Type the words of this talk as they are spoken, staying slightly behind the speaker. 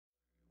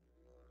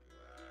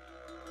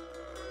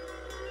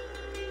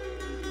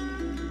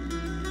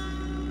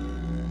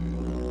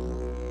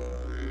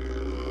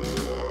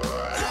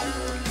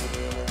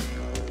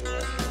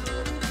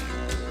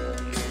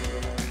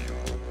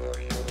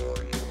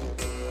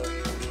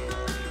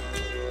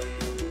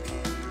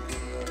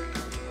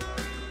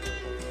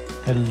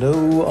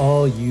Hello,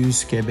 all you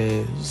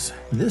skibbies.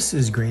 This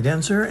is Great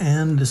Answer,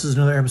 and this is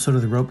another episode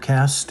of the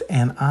Ropecast,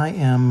 and I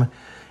am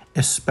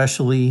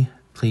especially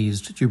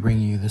pleased to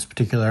bring you this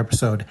particular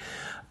episode.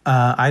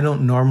 I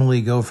don't normally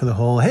go for the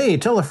whole, hey,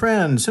 tell a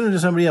friend, send it to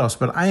somebody else,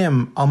 but I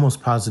am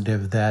almost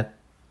positive that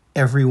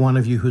every one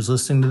of you who's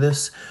listening to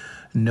this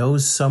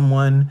knows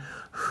someone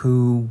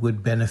who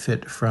would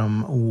benefit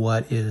from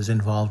what is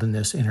involved in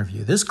this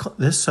interview. This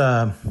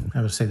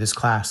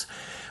class.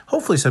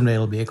 Hopefully someday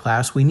it'll be a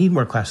class. We need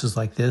more classes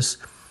like this.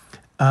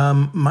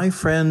 My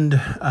friend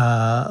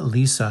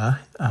Lisa,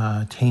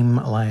 Tame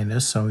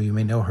Lioness, some of you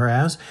may know her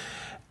as,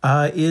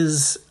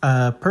 is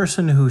a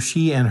person who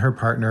she and her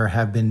partner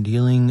have been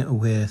dealing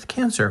with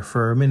cancer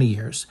for many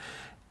years.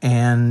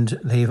 And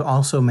they've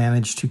also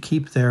managed to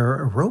keep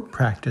their rope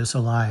practice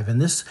alive.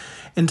 And this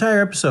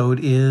entire episode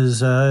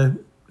is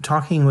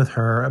talking with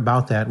her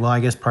about that. Well,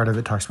 I guess part of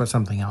it talks about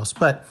something else.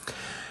 But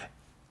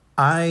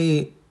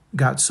I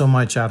got so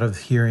much out of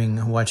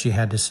hearing what she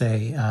had to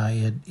say.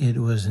 It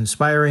was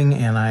inspiring,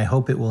 and I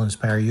hope it will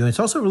inspire you. It's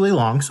also really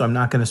long, so I'm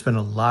not going to spend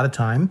a lot of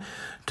time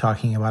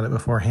talking about it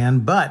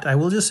beforehand. But I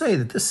will just say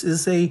that this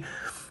is a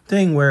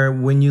thing where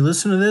when you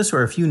listen to this,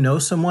 or if you know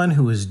someone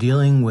who is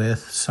dealing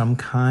with some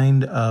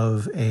kind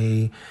of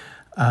any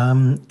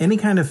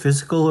kind of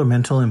physical or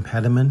mental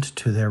impediment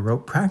to their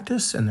rope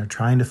practice, and they're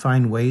trying to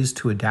find ways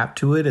to adapt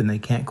to it, and they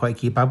can't quite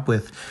keep up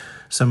with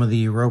some of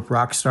the rope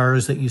rock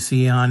stars that you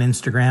see on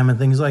Instagram and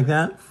things like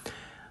that,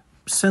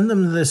 send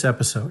them this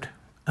episode.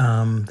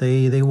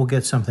 They will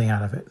get something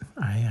out of it.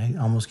 I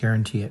almost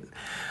guarantee it.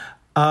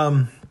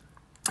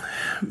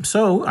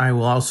 So I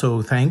will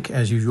also thank,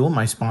 as usual,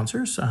 my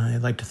sponsors.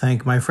 I'd like to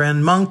thank my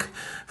friend Monk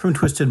from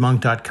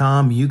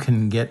twistedmonk.com. You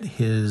can get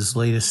his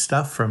latest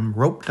stuff from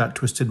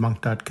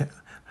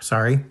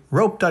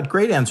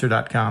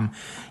rope.greatanswer.com.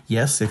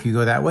 Yes, if you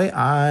go that way,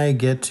 I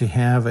get to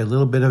have a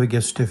little bit of a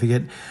gift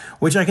certificate,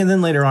 which I can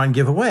then later on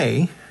give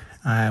away.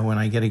 When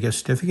I get a gift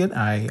certificate,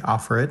 I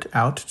offer it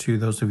out to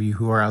those of you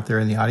who are out there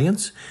in the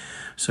audience,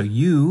 so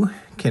you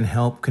can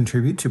help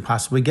contribute to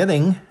possibly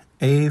getting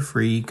a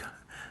free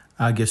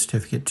gift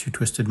certificate to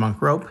Twisted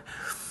Monk Rope.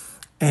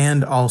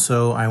 And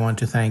also, I want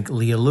to thank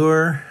Lee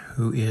Allure,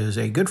 who is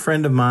a good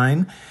friend of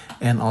mine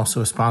and also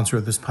a sponsor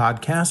of this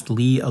podcast.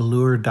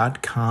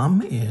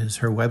 LeeAllure.com is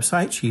her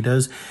website. She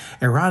does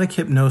erotic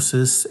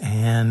hypnosis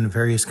and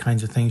various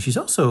kinds of things. She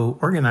also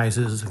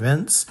organizes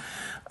events,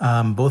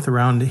 both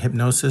around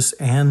hypnosis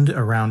and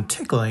around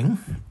tickling.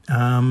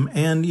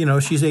 And, you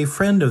know, she's a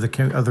friend of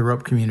the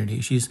rope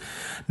community. She's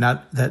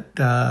not that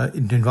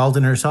involved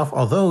in herself,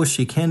 although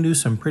she can do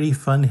some pretty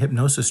fun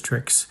hypnosis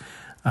tricks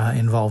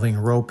involving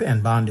rope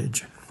and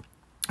bondage.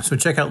 So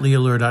check out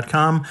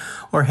LeeAllure.com,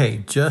 or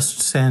hey,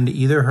 just send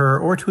either her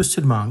or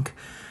Twisted Monk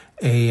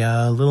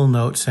a little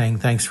note saying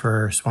thanks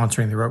for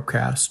sponsoring the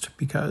Ropecast,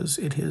 because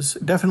it is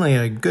definitely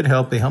a good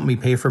help. They help me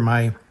pay for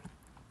my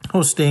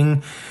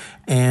hosting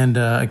and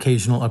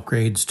occasional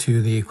upgrades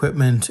to the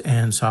equipment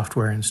and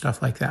software and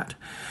stuff like that.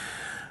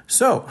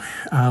 So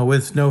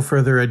with no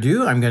further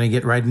ado, I'm going to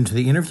get right into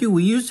the interview.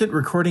 We used it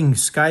recording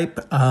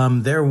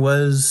Skype. There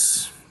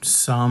was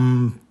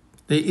some...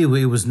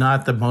 It was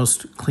not the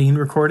most clean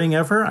recording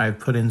ever. I've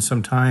put in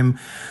some time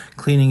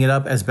cleaning it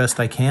up as best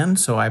I can,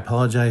 so I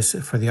apologize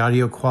for the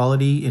audio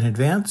quality in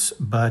advance,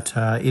 but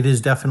it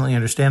is definitely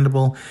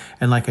understandable.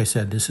 And like I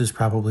said, this is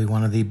probably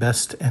one of the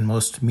best and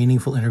most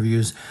meaningful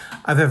interviews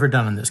I've ever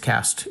done on this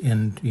cast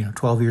in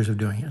 12 years of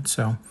doing it.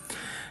 So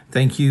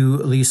thank you,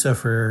 Lisa,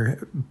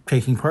 for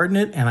taking part in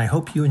it, and I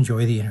hope you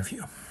enjoy the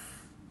interview.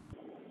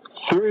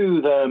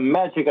 Through the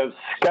magic of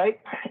Skype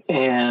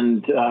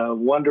and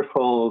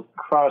wonderful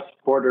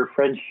cross-border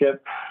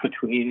friendship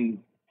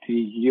between the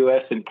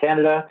U.S. and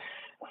Canada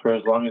for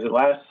as long as it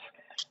lasts,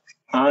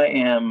 I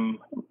am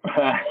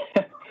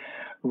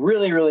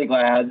really, really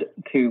glad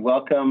to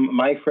welcome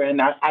my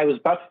friend. I was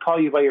about to call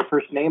you by your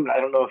first name, and I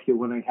don't know if you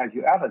want to have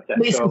you added that.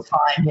 Lisa's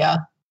fine, yeah.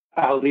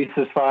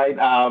 Lisa's fine.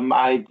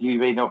 You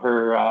may know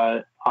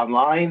her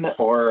online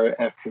or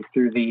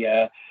through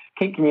the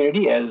kink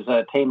community as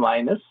Tame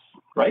Lioness,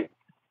 right?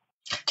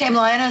 Tame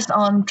Lioness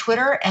on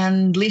Twitter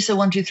and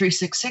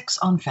Lisa12366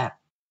 on FAP.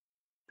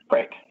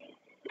 Right.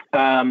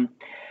 Now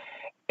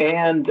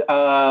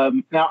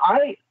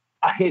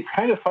it's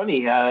kind of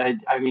funny. I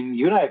mean,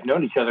 you and I have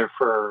known each other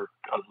for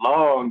a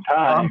long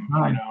time,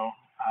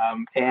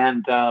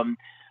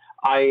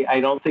 I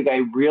don't think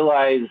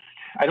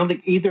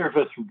either of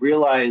us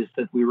realized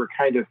that we were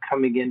kind of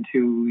coming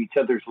into each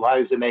other's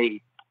lives in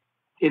the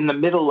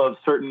middle of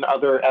certain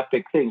other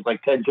epic things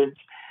like tangents.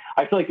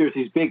 I feel like there's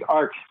these big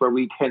arcs where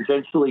we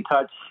tangentially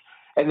touch,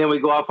 and then we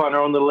go off on our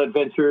own little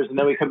adventures, and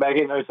then we come back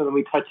in there, so then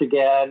we touch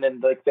again,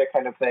 and like that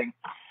kind of thing.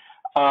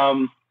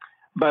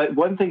 But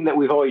one thing that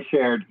we've always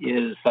shared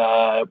is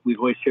we've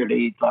always shared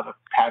a lot of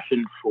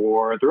passion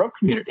for the rope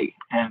community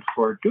and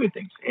for doing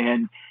things.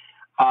 And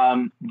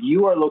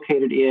you are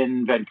located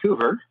in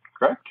Vancouver,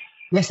 correct?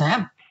 Yes, I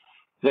am.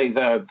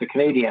 The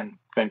Canadian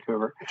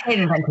Vancouver.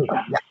 Canadian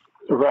Vancouver, yeah.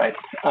 Right.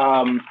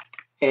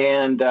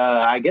 And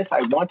I guess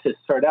I want to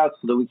start out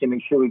so that we can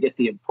make sure we get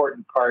the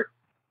important part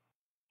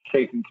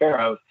taken care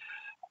of.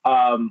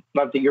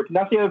 Not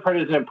the other part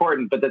isn't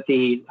important, but that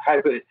the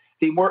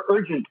more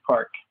urgent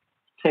part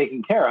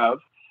taken care of.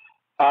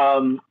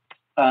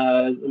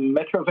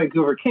 Metro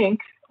Vancouver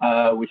Kink,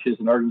 which is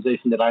an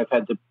organization that I've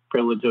had the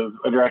privilege of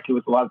interacting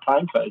with a lot of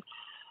times. I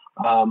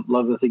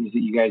love the things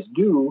that you guys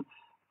do.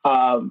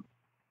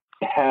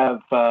 Have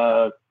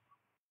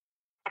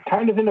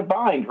kind of in a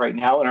bind right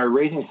now and are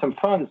raising some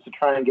funds to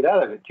try and get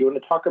out of it. Do you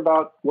want to talk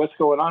about what's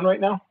going on right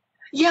now?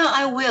 Yeah,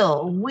 I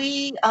will.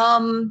 We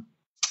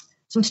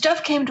some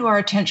stuff came to our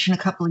attention a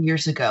couple of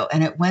years ago,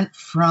 and it went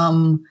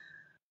from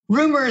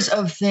rumors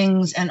of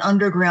things and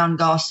underground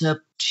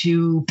gossip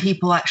to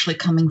people actually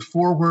coming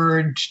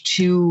forward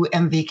to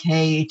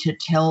MVK to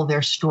tell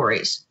their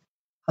stories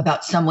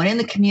about someone in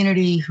the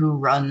community who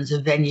runs a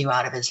venue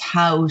out of his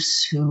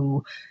house,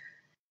 who,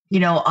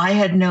 I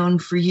had known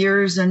for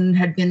years and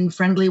had been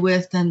friendly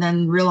with, and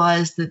then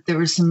realized that there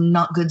was some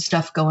not good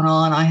stuff going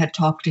on. I had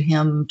talked to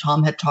him,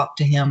 Tom had talked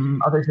to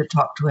him, others had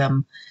talked to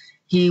him.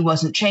 He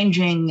wasn't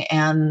changing,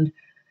 and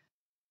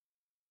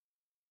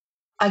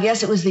I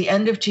guess it was the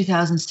end of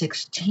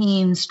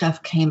 2016,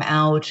 stuff came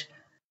out.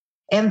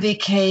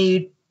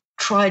 MVK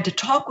tried to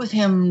talk with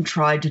him,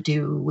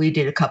 we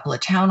did a couple of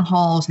town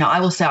halls. Now,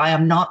 I will say I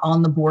am not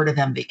on the board of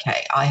MVK.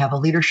 I have a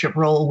leadership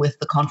role with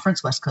the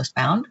conference, West Coast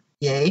Bound,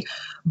 yay,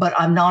 but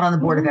I'm not on the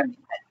board of MVK.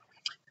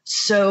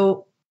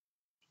 So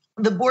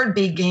the board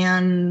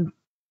began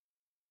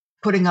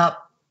putting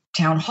up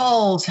town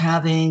halls,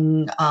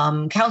 having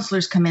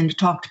counselors come in to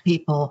talk to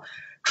people,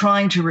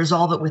 trying to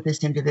resolve it with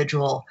this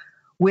individual,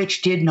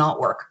 which did not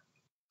work.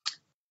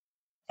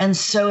 And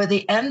so at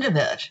the end of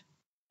it,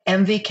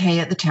 MVK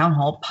at the town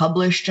hall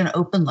published an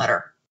open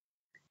letter,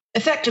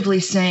 effectively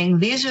saying,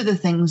 these are the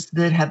things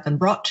that have been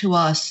brought to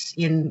us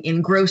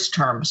in gross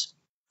terms.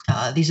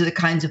 These are the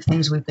kinds of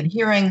things we've been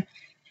hearing,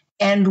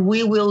 and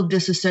we will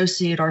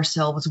disassociate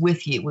ourselves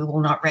with you. We will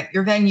not rent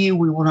your venue.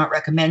 We will not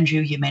recommend you.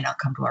 You may not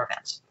come to our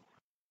events.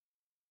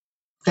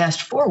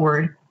 Fast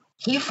forward,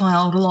 he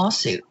filed a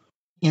lawsuit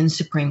in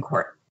Supreme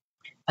Court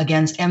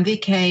against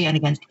MVK and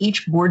against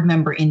each board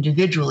member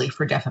individually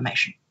for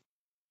defamation.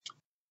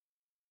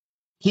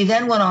 He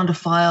then went on to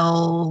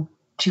file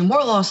 2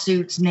 more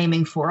lawsuits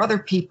naming 4 other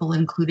people,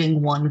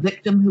 including one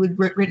victim who had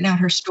written out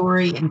her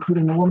story,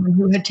 including a woman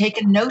who had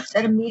taken notes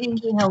at a meeting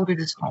he held at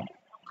his home.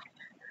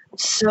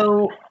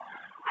 So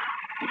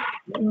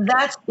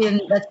that's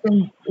been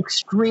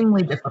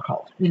extremely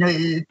difficult.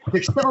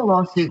 With civil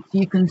lawsuits,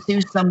 you can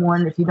sue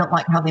someone if you don't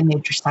like how they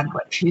made your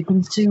sandwich. You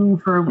can sue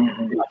for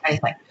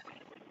anything.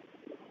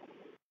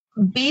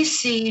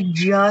 BC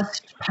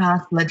just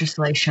passed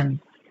legislation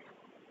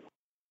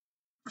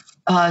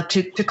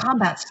to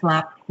combat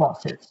SLAPP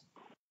lawsuits.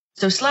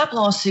 So SLAPP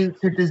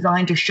lawsuits are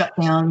designed to shut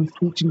down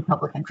speech in the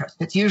public interest.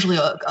 It's usually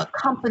a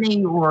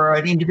company or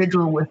an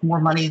individual with more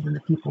money than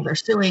the people they're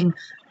suing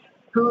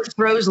who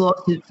throws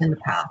lawsuits in the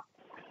path.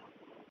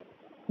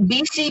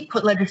 BC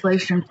put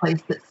legislation in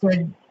place that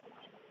said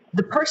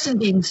the person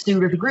being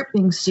sued or the group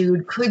being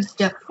sued could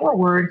step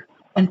forward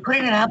and put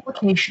in an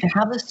application to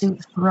have the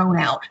suit thrown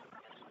out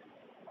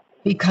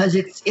because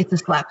it's a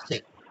SLAPP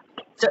suit.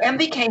 So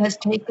MVK has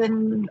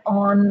taken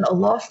on a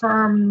law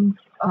firm.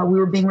 We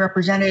were being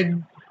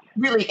represented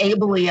really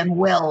ably and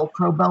well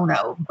pro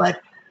bono,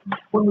 but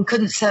when we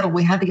couldn't settle,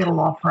 we had to get a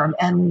law firm,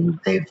 and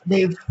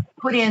they've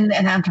put in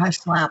an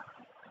anti-SLAPP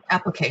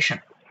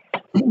application.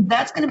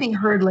 That's going to be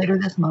heard later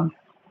this month.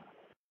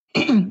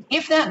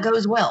 If that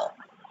goes well,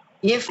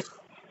 if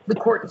the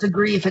courts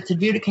agree, if it's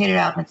adjudicated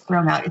out and it's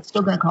thrown out, it's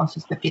still going to cost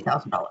us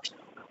 $50,000.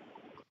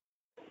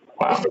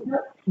 Wow.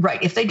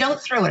 If they don't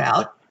throw it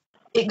out,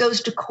 it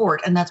goes to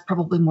court, and that's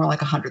probably more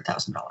like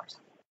 $100,000.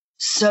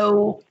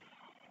 So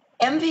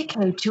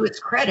MVK, to its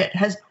credit,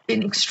 has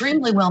been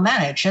extremely well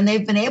managed, and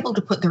they've been able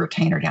to put the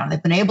retainer down.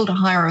 They've been able to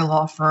hire a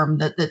law firm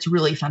that's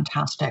really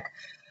fantastic.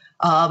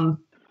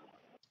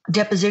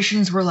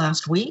 Depositions were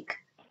last week,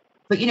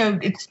 but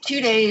it's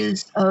 2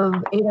 days of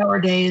 8-hour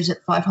days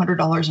at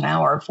 $500 an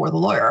hour for the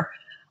lawyer,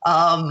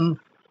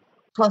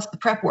 plus the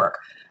prep work.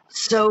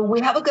 So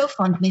we have a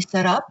GoFundMe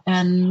set up,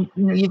 and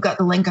you've got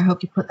the link. I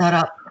hope you put that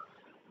up.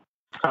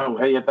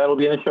 Oh, yeah, that'll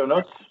be in the show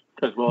notes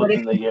as well as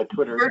in the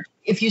Twitter.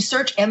 If you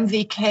search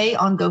MVK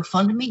on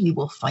GoFundMe, you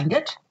will find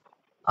it.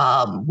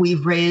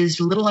 We've raised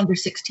a little under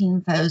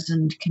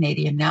 16,000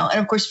 Canadian now. And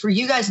of course, for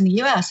you guys in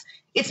the US,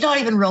 it's not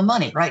even real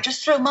money, right?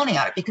 Just throw money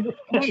at it because it's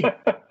Canadian.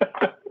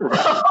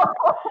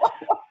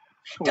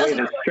 Way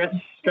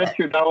to stretch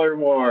your dollar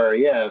more,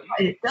 yes.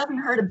 It doesn't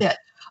hurt a bit.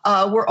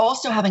 We're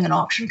also having an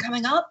auction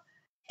coming up,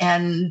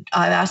 and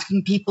I'm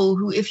asking people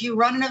who, if you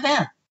run an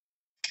event,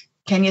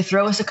 can you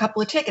throw us a couple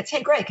of tickets?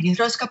 Hey, great. Can you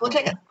throw us a couple of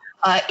tickets?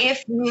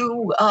 If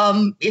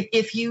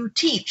you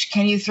teach,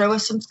 can you throw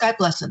us some Skype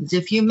lessons?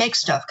 If you make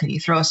stuff, can you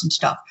throw us some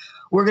stuff?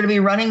 We're going to be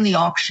running the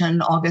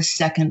auction August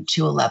 2nd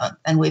to 11th,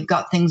 and we've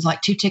got things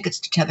like 2 tickets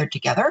to Tether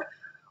Together,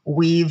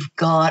 We've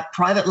got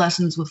private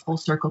lessons with Full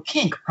Circle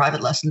Kink,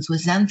 private lessons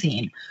with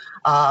Xanthine.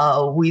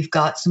 We've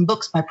got some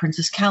books by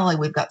Princess Callie.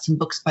 We've got some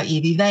books by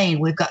Evie Vane.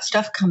 We've got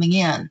stuff coming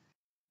in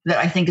that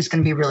I think is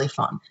going to be really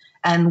fun.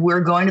 And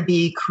we're going to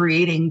be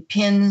creating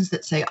pins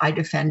that say, I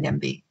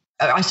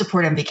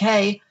support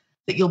MVK,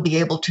 that you'll be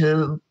able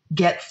to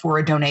get for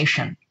a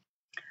donation.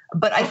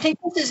 But I think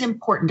this is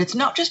important. It's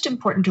not just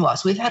important to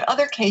us. We've had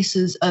other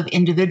cases of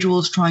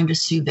individuals trying to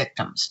sue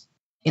victims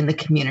in the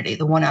community.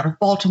 The one out of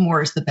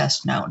Baltimore is the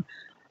best known.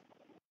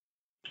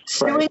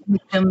 Suing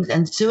victims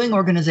and suing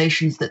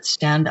organizations that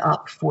stand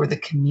up for the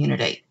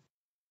community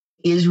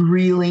is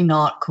really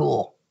not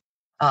cool.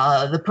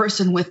 The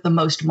person with the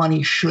most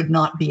money should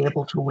not be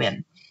able to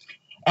win.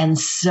 And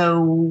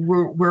so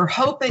we're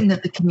hoping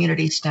that the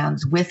community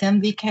stands with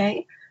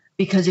MVK,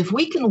 because if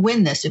we can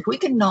win this, if we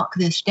can knock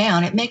this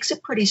down, it makes a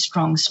pretty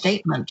strong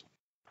statement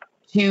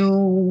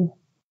to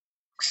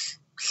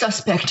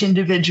suspect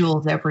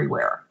individuals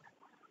everywhere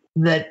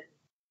that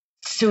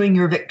suing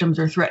your victims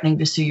or threatening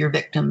to sue your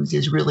victims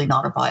is really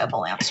not a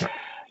viable answer.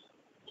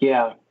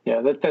 Yeah,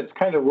 that's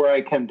kind of where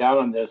I come down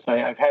on this.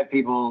 I've had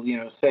people,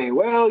 say,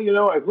 well,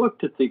 I've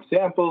looked at the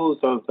examples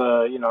of,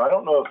 I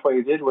don't know if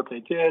they did what they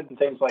did and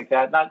things like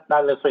that. Not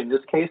necessarily in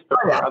this case, but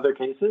for other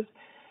cases.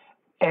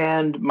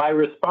 And my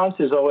response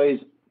is always,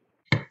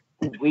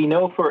 we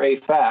know for a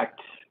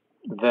fact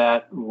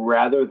that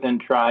rather than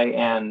try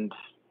and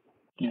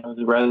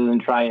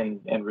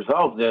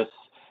resolve this,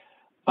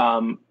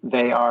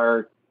 they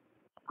are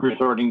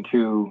resorting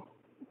to,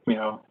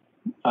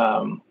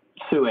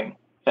 suing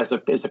as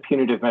a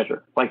punitive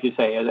measure, like you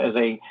say, as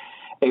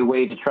a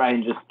way to try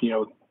and just,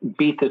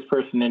 beat this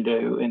person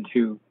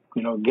into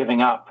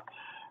giving up,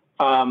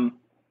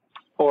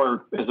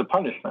 or as a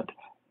punishment.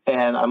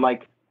 And I'm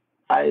like,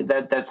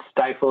 that's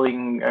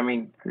stifling. I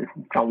mean,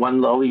 on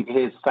one level, you can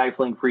say it's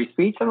stifling free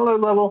speech. On another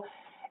level,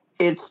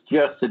 it's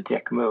just a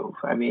dick move.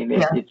 I mean,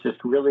 it's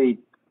just really,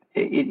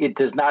 it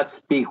does not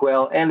speak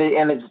well, and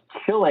it's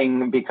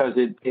chilling because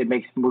it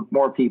makes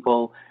more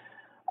people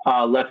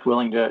less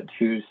willing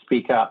to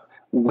speak up,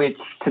 which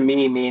to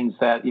me means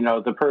that,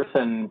 the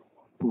person,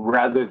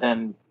 rather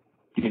than,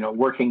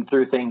 working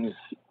through things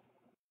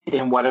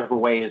in whatever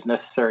way is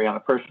necessary on a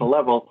personal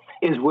level,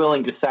 is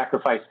willing to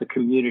sacrifice the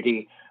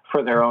community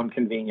for their own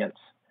convenience.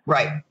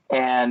 Right.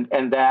 And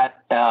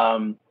that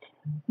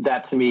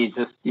to me is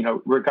just,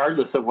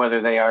 regardless of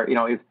whether they are,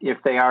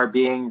 if they are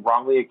being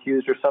wrongly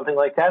accused or something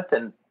like that,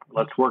 then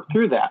let's work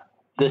through that.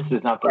 This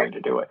is not the way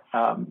to do it.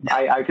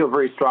 I feel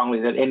very strongly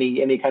that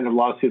any kind of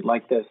lawsuit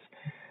like this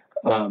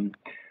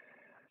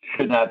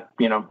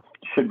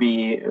should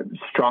be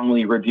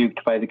strongly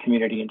rebuked by the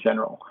community in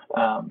general.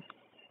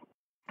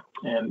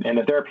 And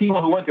if there are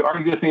people who want to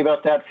argue with me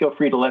about that, feel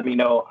free to let me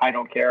know. I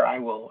don't care. I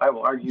will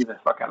argue the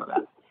fuck out of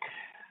that.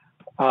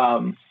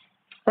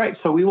 Right.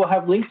 So we will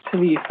have links to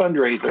the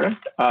fundraiser,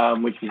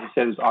 which, as you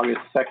said, is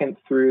August 2nd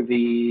through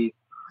the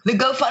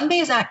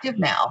GoFundMe is active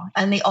now,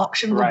 and the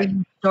auction will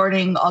be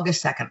starting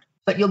August 2nd.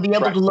 But you'll be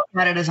able to look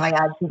at it as I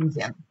add things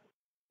in.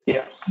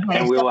 Yes,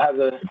 and we will have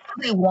the. If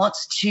somebody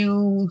wants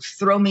to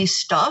throw me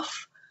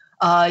stuff,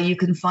 you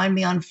can find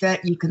me on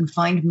FET. You can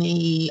find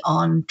me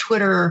on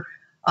Twitter,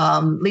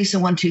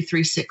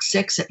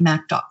 Lisa12366 at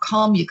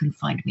mac.com. You can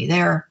find me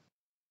there.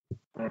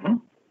 Mm-hmm.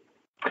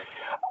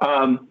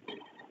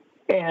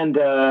 And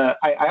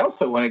I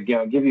also want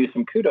to give you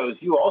some kudos.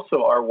 You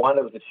also are one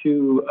of the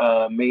two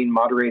main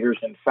moderators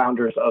and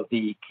founders of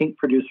the Kink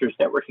Producers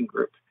Networking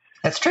Group.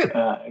 That's true.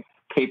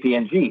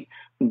 KPNG,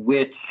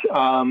 which,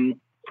 I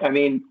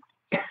mean,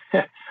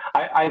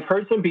 I've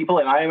heard some people,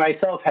 and I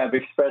myself have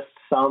expressed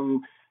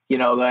some,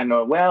 I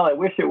know, well, I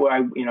wish it would,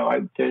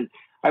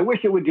 I wish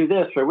it would do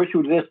this, or I wish it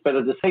would do this. But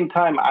at the same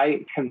time,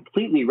 I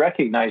completely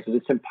recognize that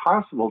it's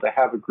impossible to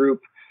have a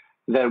group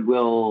that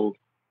will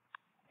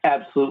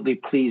absolutely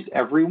please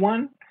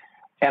everyone.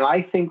 And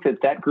I think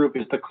that group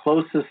is the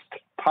closest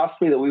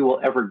possibly that we will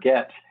ever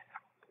get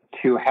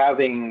to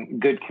having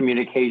good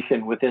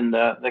communication within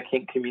the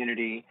kink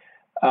community,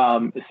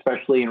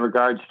 especially in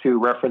regards to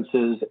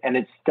references. And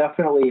it's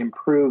definitely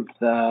improved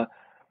the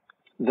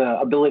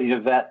ability to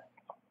vet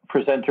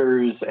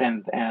presenters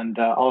and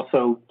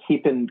also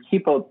keep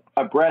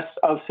abreast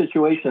of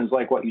situations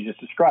like what you just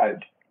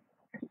described.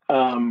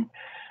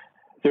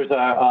 There's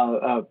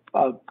a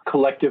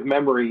collective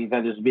memory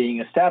that is being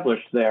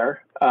established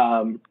there,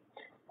 and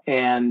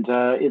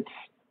it's.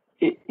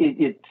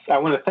 I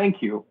want to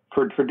thank you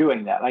for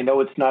doing that. I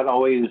know it's not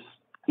always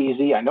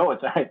easy.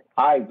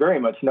 I very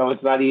much know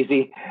it's not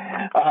easy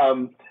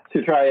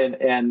to try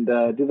and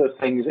do those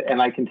things.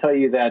 And I can tell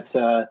you that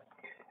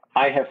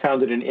I have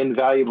found it an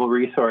invaluable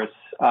resource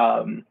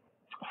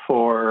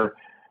for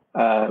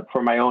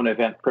my own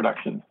event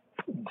production,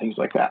 things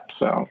like that.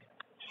 So.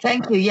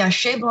 Thank you. Yeah,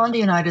 Shea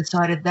Blondie and I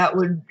decided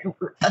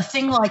a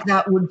thing like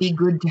that would be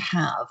good to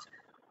have.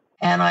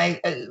 And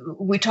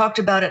we talked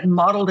about it and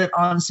modeled it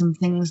on some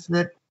things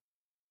that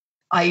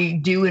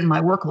I do in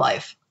my work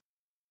life.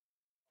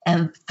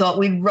 and thought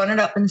we'd run it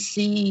up and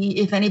see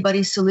if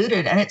anybody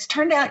saluted. And it's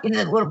turned out,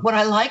 what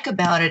I like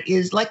about it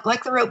is like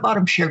the Rope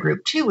Bottom Share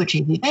Group too, which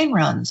Evie Vane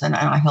runs and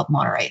I help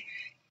moderate.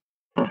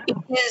 It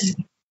is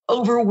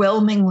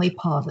overwhelmingly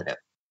positive.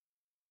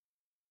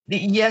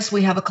 Yes,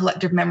 we have a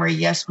collective memory.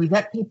 Yes, we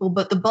vet people,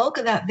 but the bulk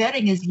of that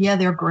vetting is, yeah,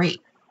 they're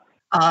great.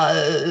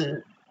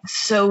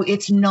 So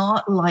it's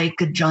not like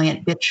a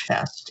giant bitch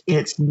fest.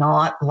 It's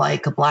not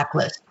like a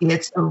blacklist.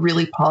 It's a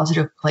really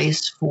positive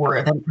place for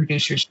event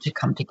producers to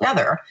come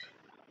together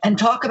and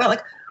talk about,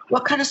 like,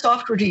 what kind of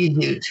software do you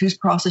use? Who's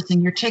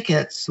processing your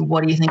tickets?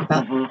 What do you think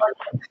about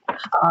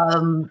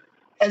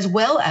as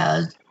well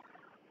as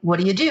what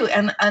do you do?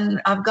 And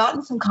I've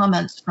gotten some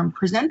comments from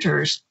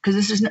presenters,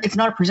 because it's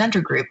not a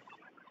presenter group,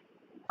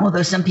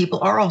 although some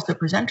people are also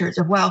presenters,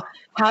 of, well,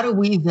 how do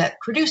we vet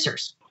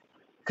producers?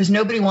 Because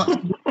nobody wants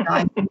to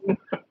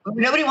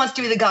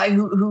be the guy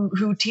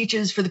who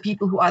teaches for the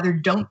people who either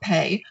don't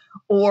pay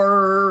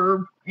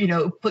or,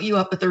 put you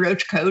up at the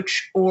roach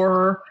coach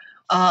or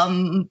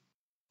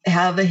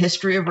have a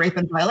history of rape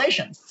and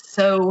violations.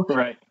 So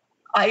right.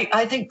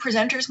 I think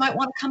presenters might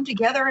want to come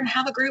together and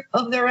have a group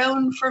of their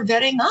own for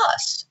vetting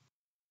us.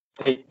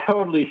 They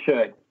totally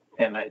should.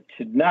 And it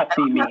should not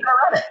be me.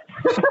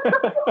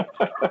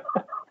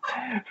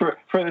 For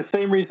the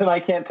same reason I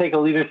can't take a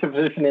leadership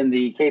position in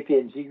the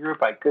KPNG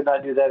group, I could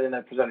not do that in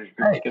a presenters group.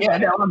 Right. Yeah,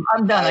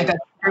 I'm done. I got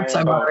groups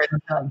I'm already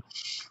done.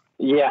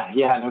 Yeah,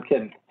 no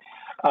kidding.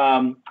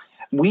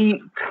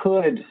 We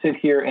could sit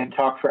here and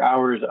talk for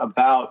hours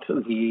about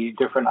the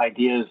different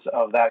ideas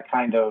of that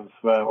kind of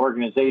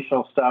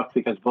organizational stuff,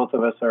 because both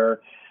of us are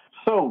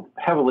so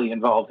heavily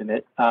involved in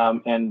it.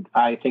 And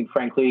I think,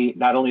 frankly,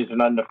 not only is there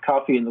not enough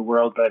coffee in the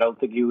world, but I don't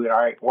think you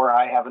or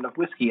I have enough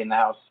whiskey in the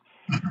house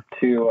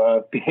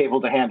to be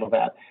able to handle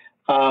that.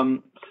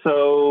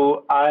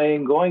 So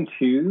I'm going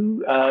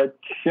to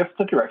shift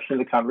the direction of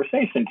the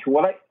conversation to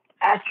what I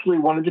actually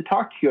wanted to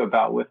talk to you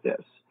about with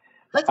this.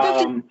 Let's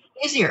make it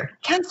easier.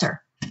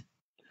 Cancer.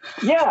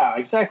 Yeah,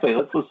 exactly.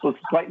 Let's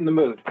lighten the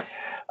mood.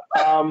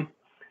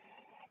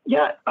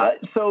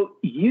 So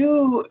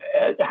you,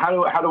 how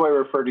do I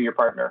refer to your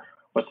partner?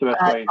 What's the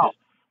best way?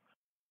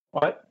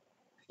 What?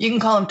 You can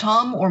call him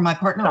Tom or my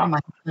partner or my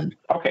husband.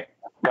 Okay,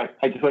 right.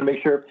 I just want to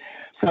make sure.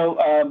 So,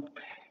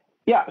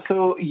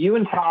 so you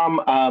and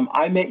Tom,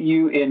 I met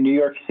you in New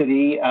York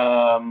City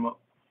at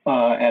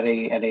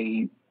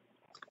a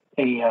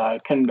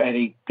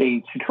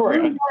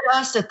tutorial. We met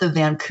us at the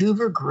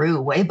Vancouver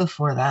Grew way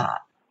before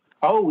that.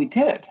 Oh, we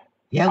did?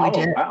 Yeah, we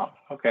did. Wow.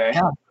 Okay.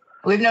 Yeah.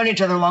 We've known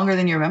each other longer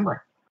than you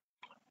remember.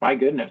 My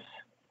goodness.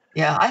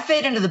 Yeah, I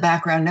fade into the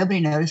background. Nobody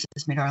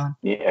notices me, darling.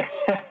 Yeah.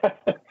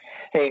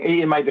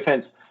 Hey, in my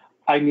defense,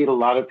 I meet a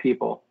lot of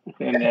people,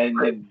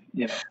 and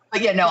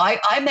But yeah, no,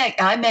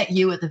 I met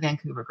you at the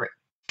Vancouver Grew.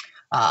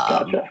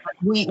 Gotcha.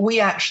 We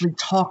actually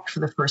talked for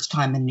the first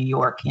time in New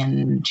York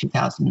in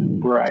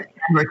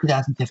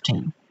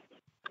 2015.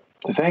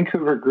 The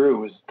Vancouver Grew,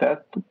 was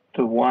that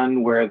the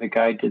one where the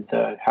guy did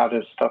the how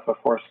to stuff a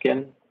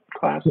foreskin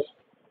class?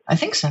 I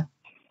think so.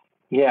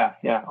 Yeah.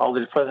 All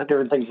the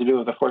different things to do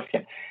with the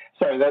foreskin.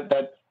 Sorry,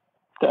 that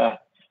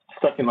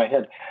stuck in my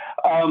head.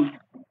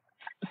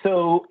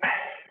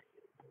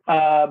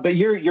 But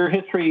your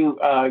history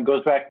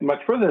goes back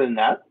much further than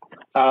that.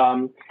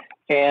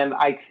 And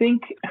I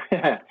think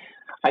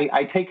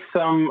I take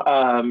some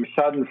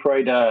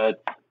Schadenfreude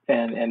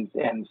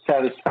and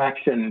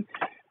satisfaction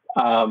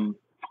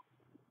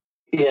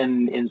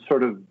in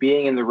sort of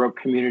being in the rope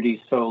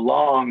community so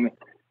long,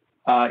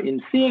 in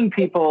seeing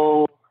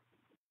people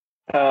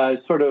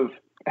sort of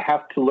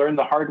have to learn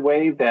the hard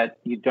way that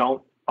you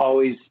don't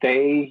always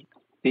stay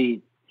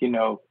the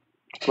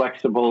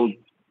flexible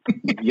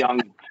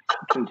young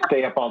can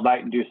stay up all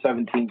night and do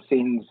 17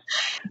 scenes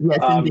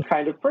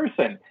kind of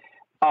person.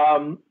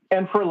 And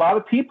for a lot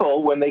of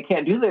people, when they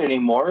can't do that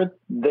anymore,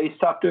 they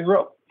stop doing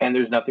rope. And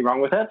there's nothing wrong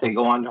with that. They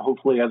go on to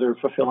hopefully other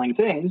fulfilling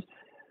things.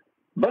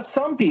 But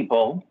some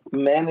people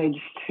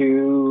manage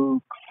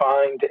to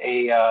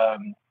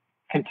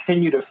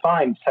continue to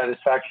find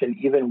satisfaction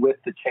even with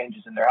the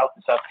changes in their health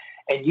and stuff.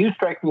 And you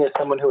strike me as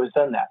someone who has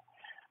done that.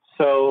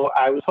 So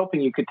I was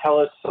hoping you could tell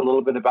us a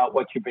little bit about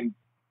what you've been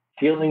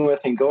dealing with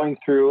and going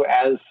through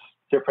as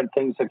different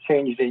things have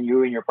changed in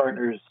you and your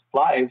partner's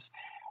lives,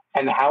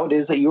 and how it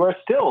is that you are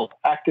still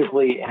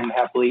actively and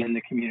happily in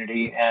the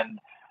community. And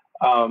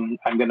I'm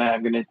gonna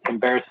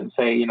embarrass and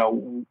say,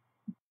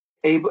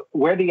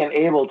 ready and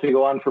able to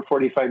go on for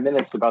 45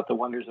 minutes about the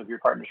wonders of your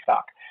partner's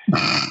cock.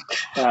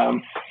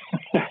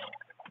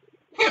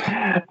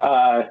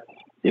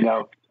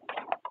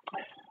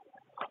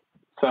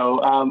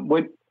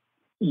 What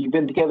you've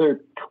been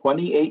together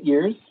 28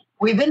 years?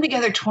 We've been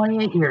together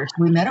 28 years.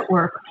 We met at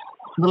work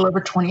a little over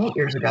 28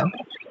 years ago.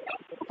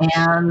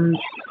 And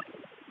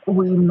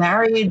we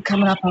married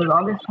coming up on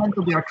August 10th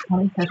will be our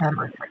 25th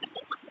anniversary.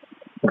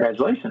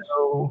 Congratulations.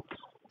 So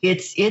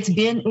it's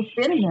been a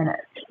minute.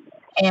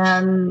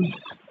 And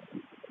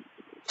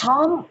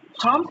Tom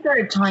Tom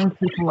started tying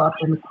people up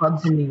in the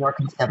clubs in New York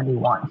in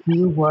 71.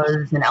 He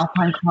was an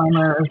alpine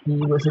climber. He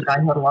was a guy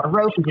who had a lot of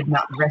rope. He did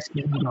mountain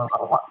rescue. He knew a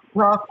lot of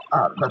rock,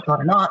 a lot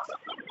of knots.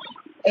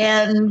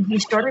 And he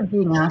started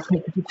being asked, hey,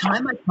 could you tie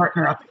my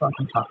partner up so I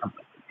can fuck him?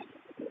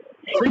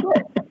 So he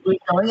did. He was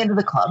going into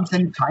the clubs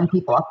and tying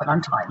people up and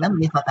untying them.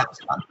 And he thought that was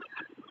fun.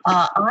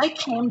 I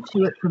came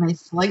to it from a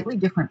slightly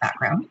different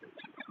background,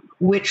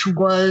 which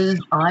was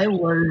I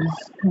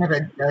was kind of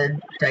a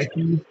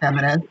dykey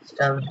feminist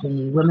of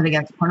the Women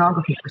Against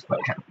Pornography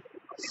persuasion.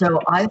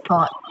 So I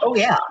thought, oh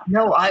yeah,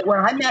 no, when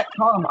I met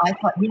Tom, I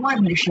thought he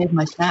wanted me to shave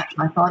my snatch,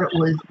 and I thought it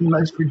was the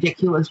most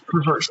ridiculous,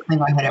 perverse thing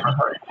I had ever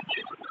heard.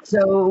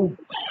 So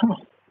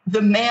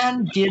the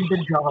man did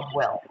the job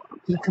well.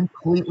 He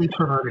completely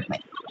perverted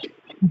me.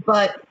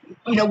 But,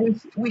 you know,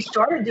 we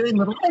started doing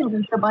little things.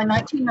 And so by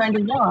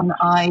 1991,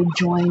 I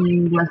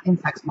joined Lesbian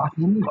Sex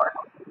Mafia in New York.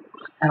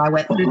 And I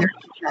went through their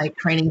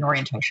training and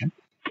orientation.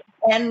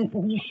 And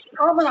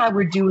Tom and I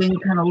were doing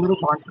kind of little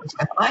bonding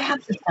stuff. I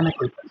have systemic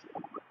lupus.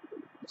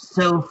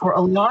 So for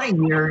a lot of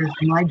years,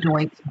 my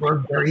joints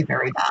were very,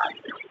 very bad.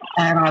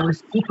 And I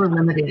was super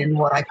limited in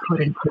what I could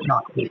and could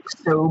not do.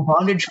 So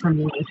bondage for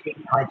me was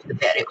being tied to the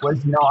bed. It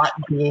was not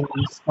being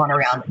spun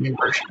around in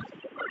inversions.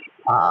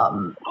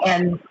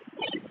 And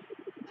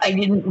I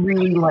didn't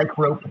really like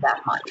rope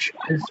that much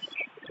because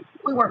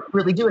we weren't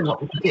really doing what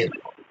we could do.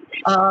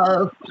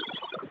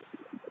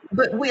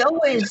 But we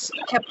always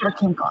kept our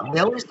kink on. We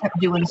always kept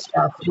doing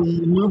stuff.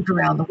 We moved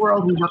around the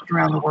world. We worked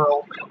around the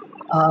world.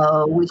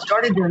 We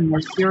started doing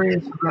more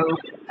serious rope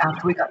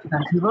after we got to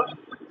Vancouver.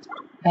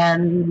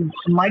 And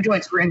my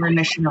joints were in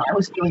remission. I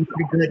was feeling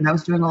pretty good. And I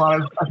was doing a lot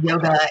of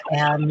yoga.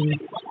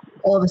 And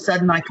all of a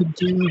sudden, I could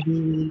do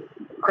the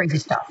crazy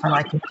stuff. And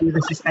I could do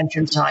the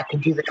suspensions. And I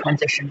could do the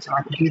transitions. And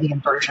I could do the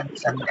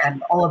inversions.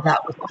 And all of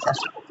that was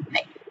accessible to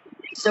me.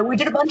 So we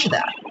did a bunch of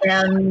that.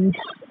 And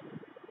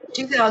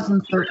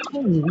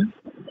 2013,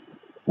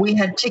 we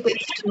had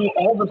tickets to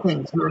all the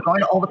things. We were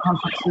going to all the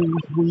conferences.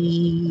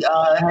 We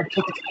had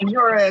tickets to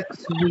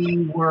Eurex.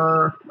 We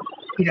were,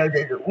 you know,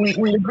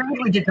 we agreed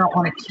we did not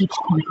want to teach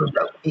kink or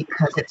rope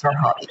because it's our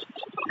hobby,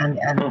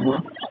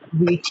 and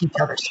we teach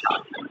other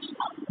stuff.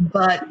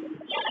 But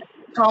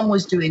Tom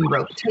was doing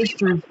rope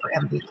tasters for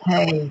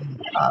MBK.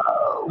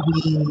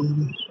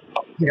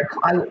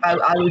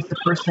 I was the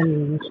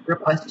person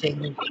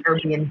requesting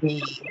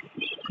Airbnb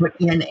put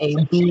in a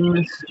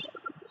beams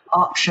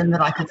option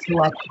that I could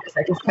select because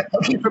I just kept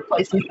looking for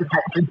places that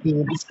had good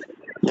beams.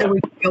 So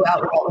we could go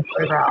out with all the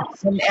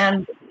photographs.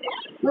 And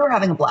we were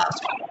having a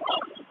blast.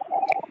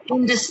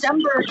 In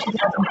December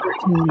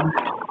 2013,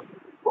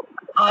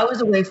 I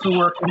was away for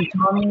work and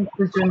Tom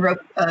was doing a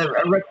rope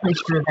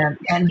taster event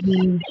and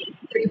he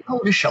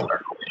pulled his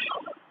shoulder.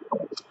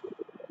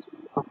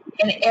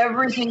 And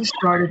everything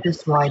started to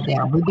slide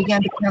down. We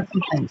began to cancel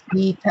things.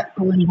 He kept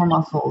pulling more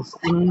muscles.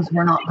 Things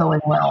were not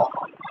going well.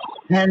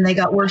 And they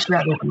got worse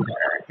rather than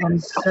better.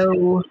 And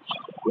so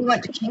we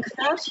went to Kink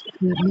Fest.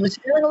 He was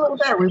feeling a little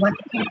better. We went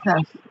to Kink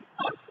Fest.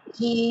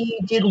 He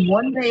did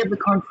one day of the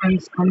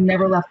conference and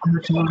never left the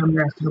hotel room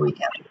the rest of the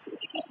weekend.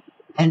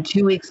 And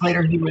 2 weeks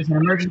later, he was in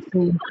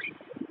emergency.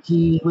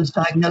 He was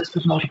diagnosed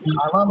with multiple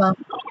myeloma.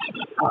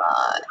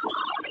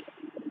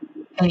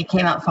 And he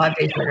came out 5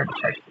 days later to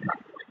start.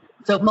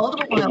 So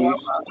multiple myeloma.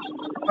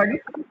 Pardon?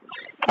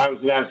 I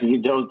was asking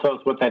you, tell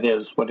us what that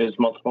is. What is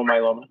multiple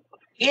myeloma?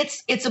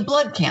 It's a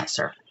blood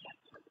cancer,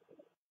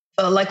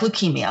 like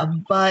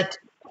leukemia, but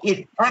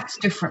it acts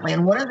differently.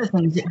 And one of the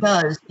things it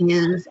does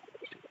is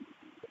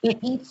it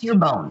eats your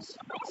bones.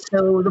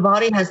 So the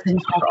body has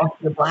things called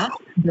osteoblasts,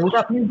 build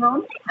up new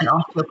bone, and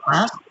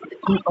osteoclasts that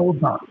eat old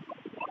bone.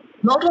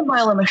 Multiple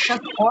myeloma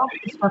shuts off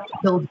the stuff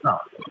that builds bone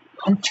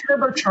and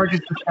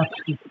turbocharges the stuff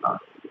that eats bone.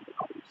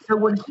 So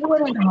when he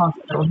went into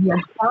hospital, he had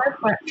 5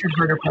 fractured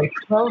vertebrae,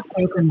 12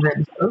 broken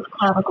ribs, both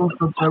clavicles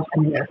were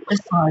broken, and a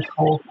fist-sized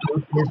hole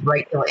through his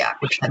right iliac,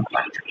 which then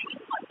fractured.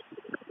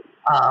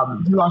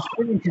 He lost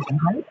 3 inches in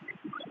height.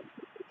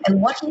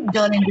 And what he'd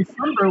done in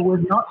December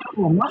was not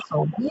pull a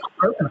muscle, he had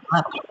broken a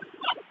clavicle.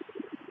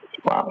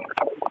 Wow.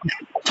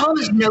 Tom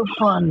is no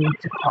fun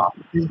to cop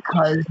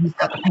because he's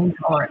got the pain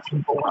tolerance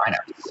and bull rhino.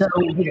 So,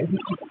 you know,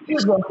 he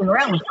was walking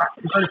around with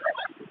fractured vertebrae.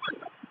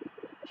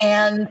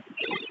 And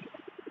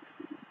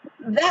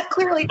that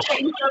clearly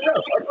changed our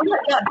rope. Like, we had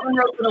not done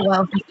rope in a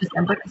while since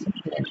December because he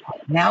was in pain.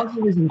 Now he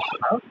was in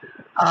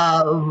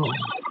chemo.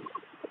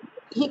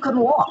 He couldn't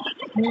walk.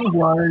 He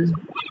was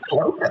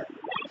broken.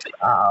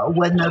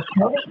 When the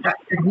pelvis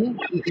fractured,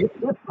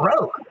 it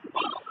broke.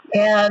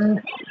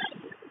 And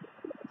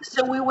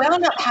so we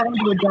wound up having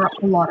to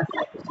adapt a lot of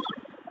things.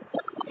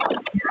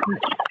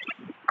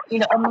 You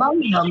know, among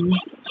them,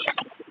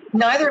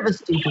 neither of us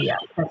do DF.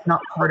 That's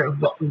not part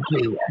of what we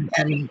do.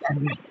 And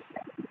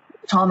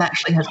Tom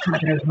actually has kind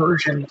of an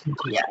aversion to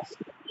DS.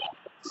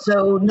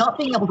 So not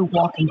being able to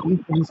walk and do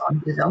things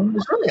on his own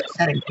was really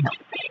upsetting to him.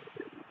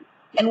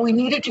 And we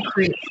needed to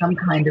create some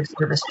kind of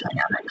service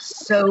dynamics.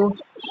 So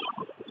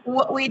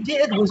what we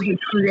did was we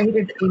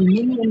created a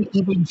minion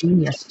evil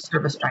genius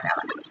service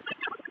dynamic.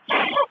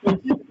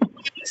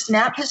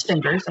 snap his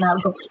fingers, and I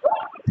would go,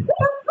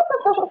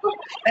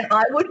 and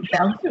I would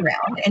bounce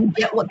around and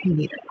get what he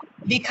needed,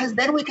 because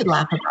then we could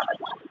laugh about it.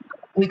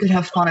 We could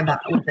have fun about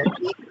it with it.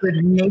 We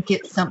could make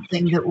it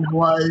something that it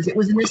was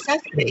a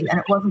necessity, and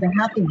it wasn't a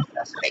happy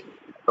necessity,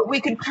 but we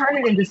could turn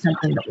it into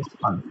something that was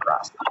fun for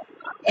us.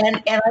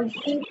 And I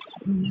think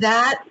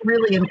that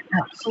really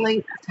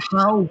encapsulates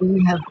how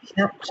we have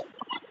kept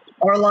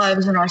our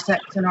lives and our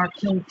sex and our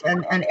kink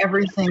and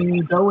everything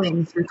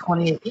going through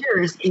 28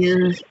 years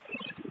is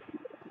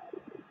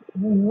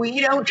we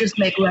don't just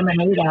make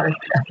lemonade out of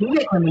stuff. We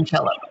make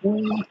limoncello.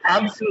 We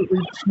absolutely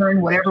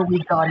turn whatever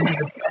we've got into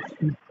the best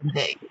thing it can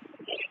be.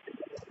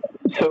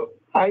 So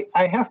I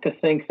have to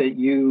think that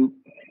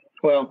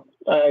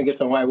I guess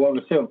I won't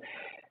assume.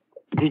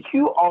 Did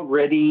you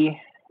already,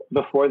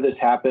 before this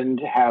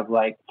happened, have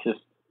like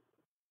just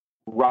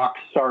rock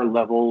star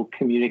level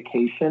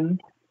communication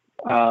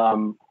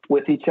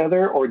with each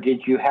other, or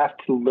did you have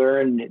to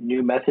learn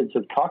new methods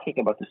of talking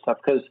about this stuff?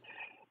 Because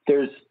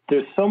there's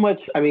so much.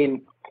 I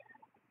mean,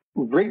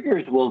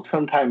 riggers will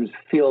sometimes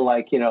feel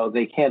like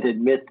they can't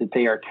admit that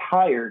they are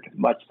tired,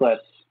 much less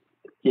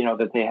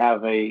that they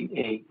have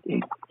a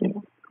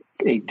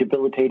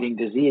debilitating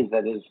disease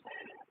that is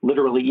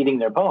literally eating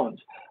their bones.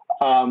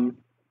 And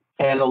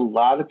a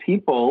lot of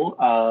people,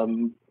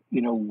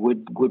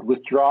 would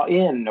withdraw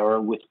in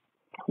or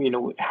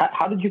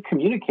how did you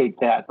communicate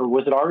that? Or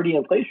was it already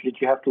in place, or did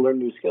you have to learn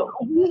new skills?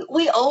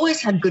 We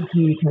always had good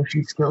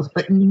communication skills,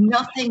 but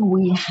nothing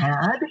we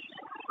had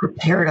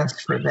prepared us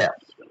for this.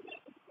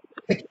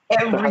 Like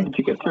So how did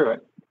you get through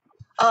it?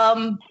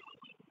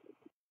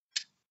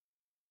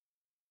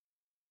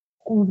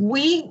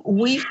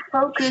 We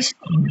focused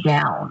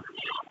down.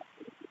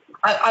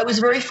 I was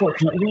very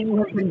fortunate. We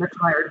have been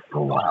retired for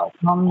a while.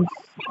 Tom's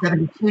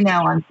 72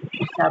 now, I'm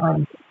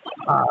 57.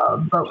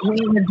 But we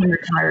had been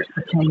retired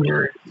for 10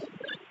 years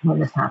when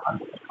this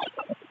happened.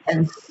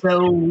 And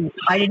so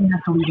I didn't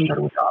have to leave and go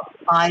to a job.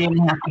 I didn't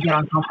have to get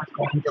on conference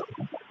calls and deal with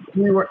them.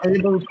 We were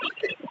able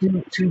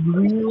to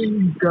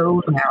really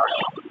go narrow.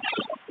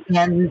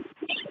 And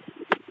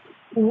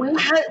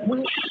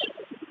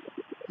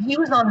he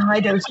was on high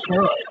dose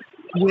steroids,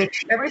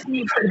 which everything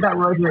you've heard about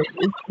road rage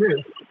is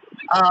true.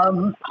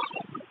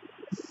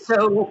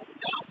 So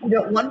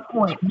at one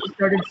point he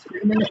started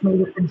screaming at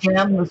me that the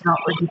jam was not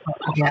what he thought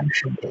the jam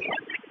should be.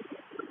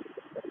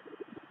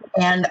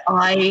 And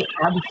I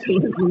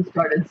absolutely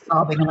started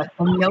sobbing. I'm like,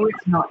 well, no,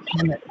 it's not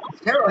him, it's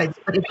the steroids,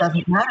 but it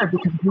doesn't matter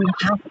because we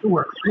have to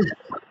work through this.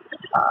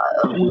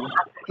 We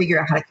have to figure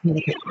out how to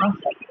communicate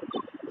concepts.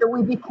 So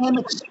we became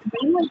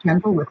extremely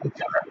gentle with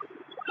each other.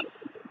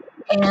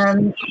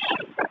 And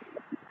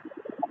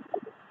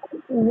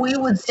we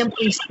would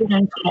simply sit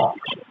and talk.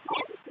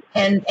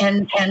 And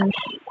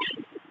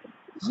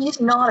he's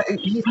not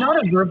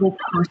a verbal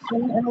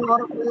person in a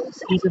lot of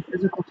ways. He's a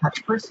physical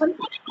touch person,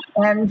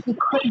 and he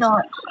could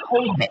not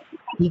hold me.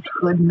 He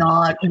could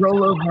not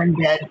roll over in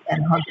bed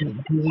and hug me.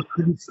 He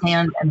couldn't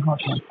stand and hug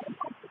me.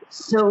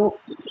 So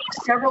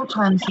several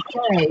times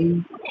a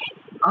day,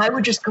 I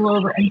would just go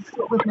over and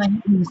sit with my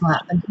head in his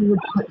lap, and he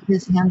would put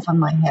his hands on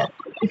my head,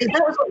 because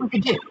that was what we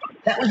could do.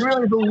 That was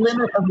really the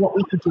limit of what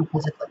we could do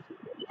physically.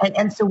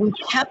 And so we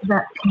kept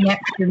that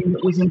connection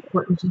that was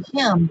important to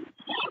him.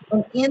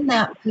 And in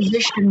that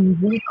position,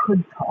 we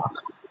could talk.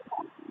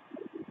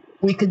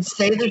 We could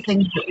say the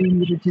things that we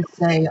needed to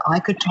say.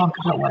 I could talk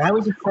about what I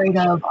was afraid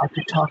of. I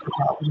could talk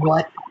about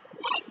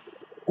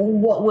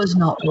what was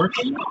not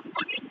working.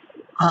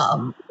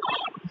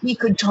 He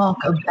could talk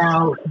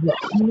about what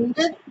he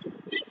needed.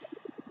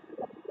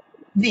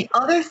 The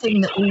other thing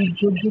that we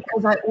did,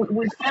 because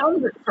we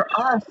found that for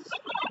us,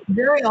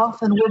 very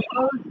often we're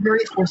both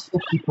very forceful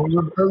people.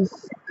 We're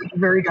both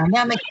very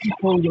dynamic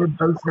people. We're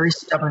both very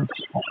stubborn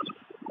people.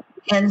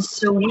 And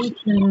so we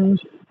can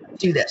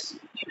do this.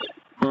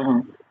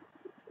 Mm-hmm.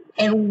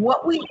 And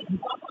what we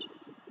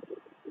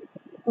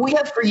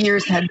have for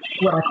years had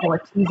what I call a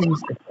teasing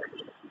sticker.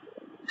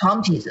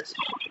 Tom teases.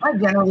 I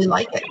generally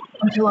like it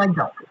until I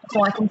don't.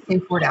 So I can say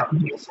for it out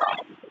and he will stop.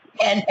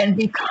 And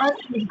because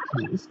he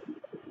teased,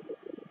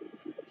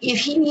 if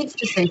he needs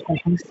to say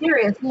something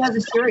serious, he has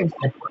a serious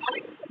sticker.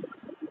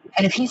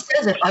 And if he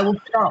says it, I will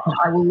stop and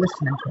I will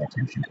listen and pay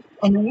attention.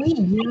 And we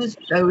use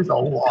those a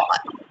lot.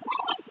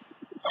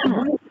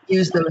 We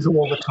use those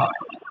all the time.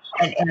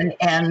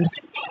 And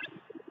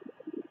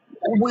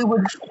we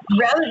would,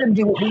 rather than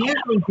do what we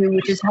usually do,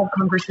 which is have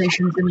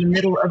conversations in the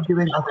middle of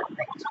doing other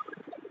things,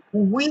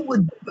 we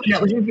would, it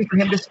was easy for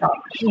him to stop.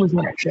 He was in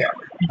a chair.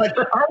 But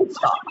I would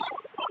stop.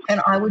 And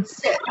I would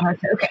sit and I'd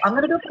say, okay, I'm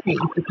going to go pee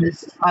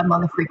because I'm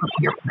on the frequent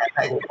peer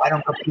permit. I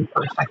don't go pee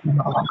first. I can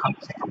have a long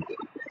conversation with you.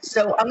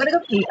 So I'm going to go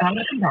pee and I'm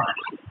going to come back.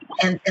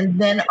 And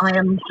then I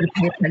am going to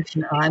pay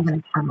attention and I'm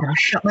going to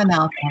shut my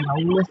mouth and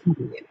I'll listen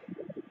to you.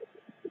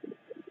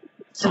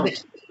 So that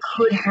he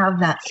could have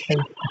that space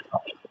to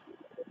talk.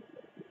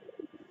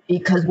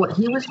 Because what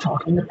he was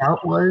talking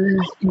about was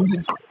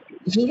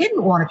he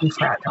didn't want to be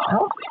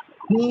fragile.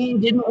 He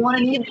didn't want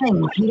to need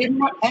things. He didn't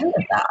want any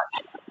of that.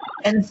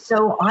 And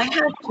so I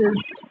had to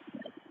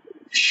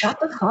shut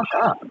the fuck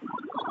up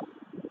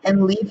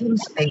and leave him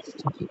space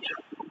to do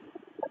that.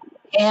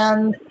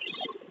 And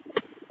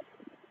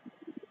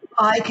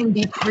I can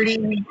be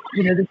pretty,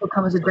 this will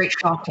come as a great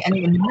shock to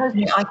anyone who knows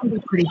me, I can be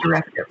pretty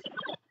directive.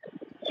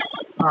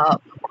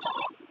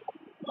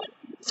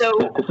 So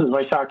this is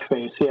my shocked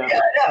face, yeah.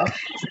 No.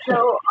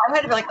 So I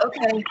had to be like,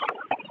 okay,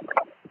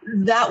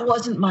 that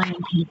wasn't my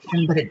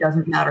intention, but it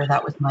doesn't matter.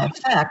 That was my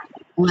effect.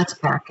 Let's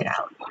back it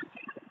out.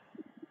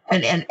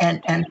 And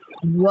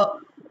what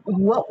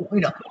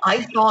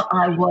I thought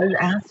I was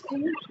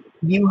asking.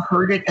 You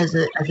heard it as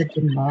a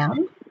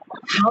demand.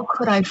 How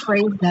could I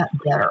phrase that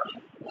better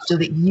so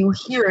that you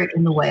hear it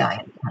in the way I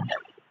intended?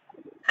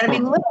 And I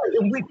mean,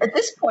 literally, at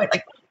this point,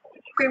 like,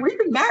 we've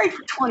been married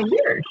for 20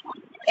 years,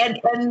 and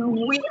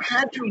we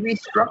had to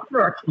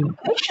restructure our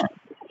communication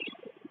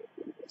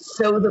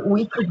so that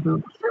we could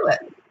move through it.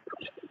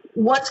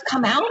 What's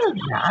come out of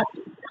that,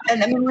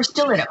 and I mean, we're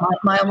still in it.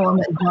 My mom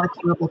is not a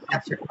curable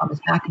cancer. Tom is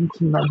back in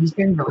chemo. He's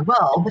doing really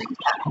well, but he's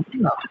back in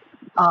chemo.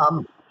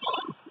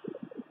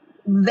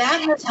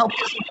 That has helped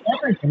us in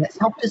everything. It's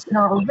helped us in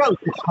our rope.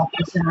 It's helped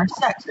us in our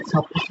sex. It's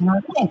helped us in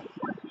our things.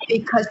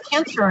 Because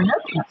cancer or no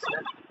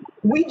cancer,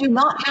 we do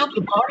not have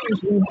the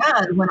bodies we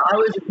had when I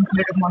was a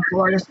competitive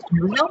martial artist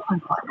and was an alpine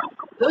climber.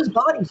 Those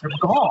bodies are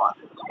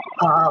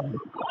gone.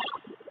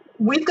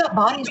 We've got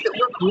bodies that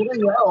work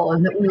really well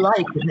and that we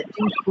like and that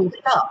do cool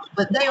stuff,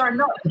 but they are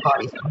not the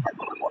bodies we had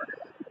before.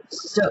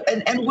 So,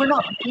 and we're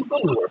not the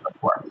people we were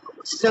before.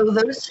 So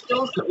those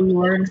skills that we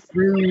learned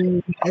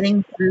through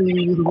getting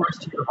through the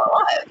worst year of our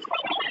lives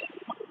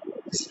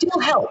still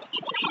help.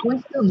 We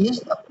still use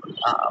them.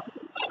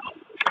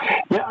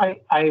 Yeah,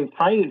 I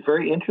find it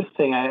very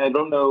interesting. I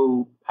don't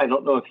know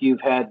if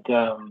you've had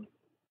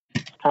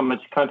how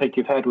much contact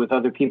you've had with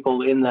other people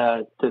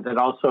that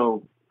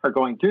also are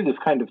going through this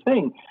kind of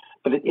thing,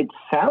 but it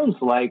sounds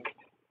like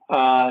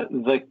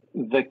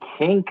the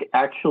kink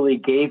actually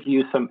gave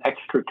you some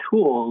extra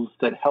tools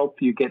that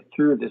help you get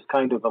through this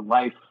kind of a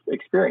life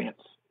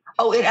experience.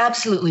 Oh, it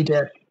absolutely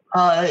did.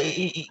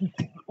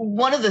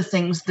 One of the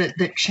things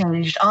that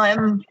changed,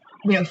 I'm,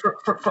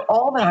 for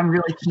all that I'm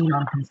really keen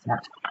on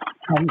consent,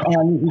 and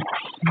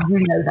you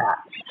know that.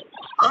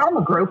 I'm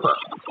a groper.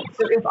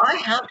 So if I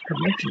have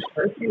permission to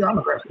grope you, I'm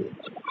a groper.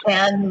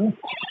 And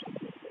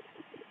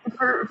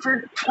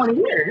for 20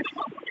 years,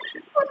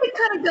 I could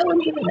kind of go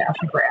and give an ass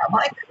a grab.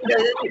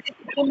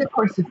 In the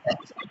course of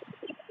things.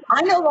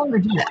 I no longer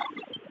do that.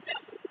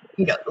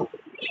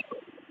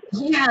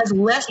 He has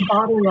less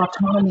bodily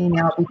autonomy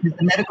now because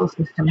the medical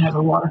system has a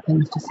lot of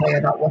things to say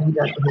about what he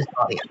does with his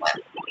body and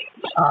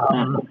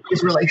when.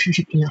 His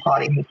relationship to his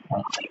body and his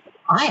points.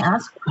 I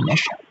ask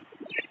permission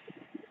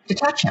to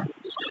touch him.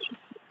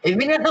 I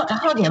mean, not to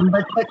hug him,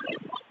 but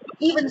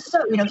even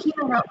so, he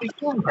may not be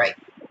feeling great.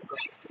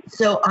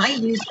 So I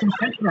use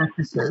consent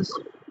practices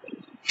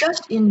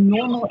just in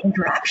normal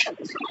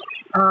interactions.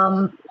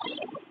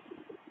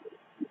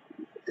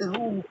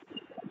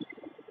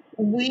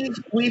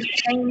 We've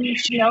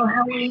changed,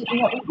 how we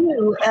what we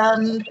do,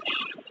 and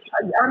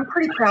I'm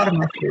pretty proud of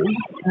my food.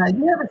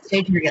 You haven't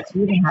stayed here yet, so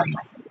you didn't have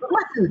my food, but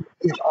my food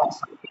is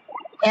awesome.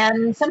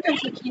 And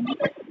sometimes he can't eat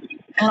it,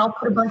 and I'll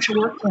put a bunch of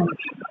work in,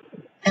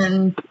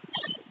 and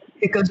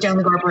it goes down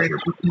the carburetor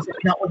because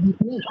it's not what he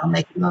can eat. I'll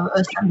make him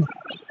a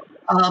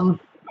sandwich.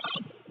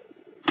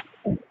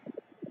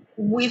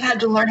 We've had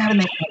to learn how to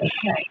make that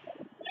okay.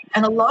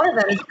 And a lot of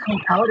that has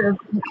come out of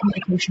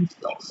communication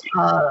skills.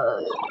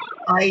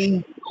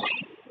 I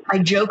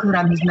joke that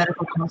I'm his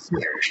medical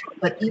concierge,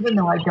 but even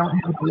though I don't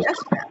have a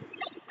DS pen,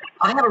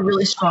 I have a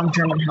really strong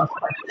German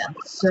housewife then.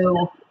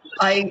 So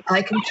I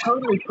can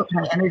totally put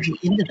my energy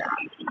into that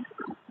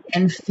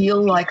and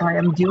feel like I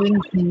am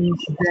doing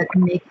things that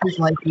make his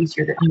life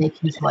easier, that make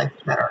his life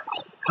better.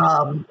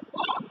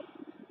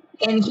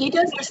 And he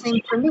does the same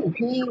for me.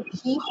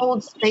 He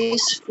holds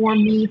space for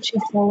me to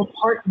fall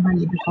apart when I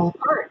need to fall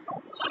apart.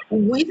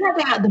 We've had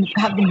to have the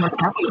more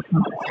capital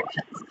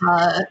conversations.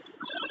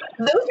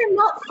 Those are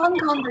not fun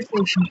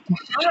conversations to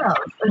have,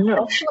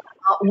 especially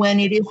not when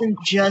it isn't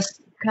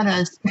just kind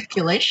of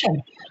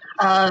speculation.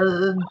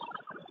 And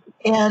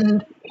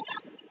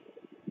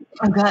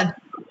oh God,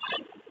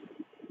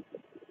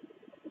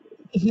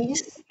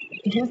 he's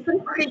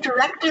been pretty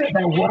directive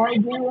about what I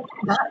do with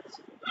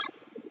nuts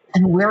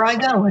and where I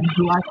go and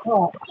who I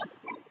call.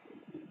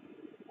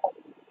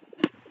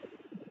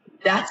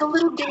 That's a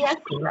little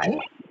DSy, right?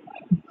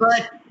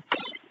 But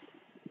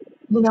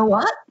you know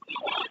what?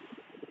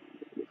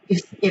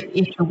 If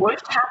the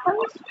worst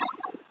happens,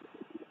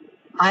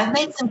 I've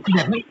made some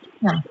commitments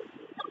to him,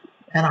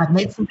 and I've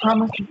made some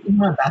promises to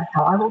him about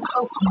how I will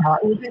cope and how I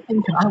will do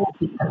things, and I will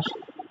keep those.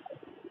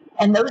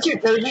 And those are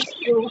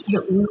skills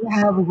that we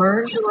have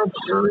learned or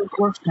observed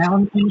or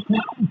found in the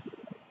community.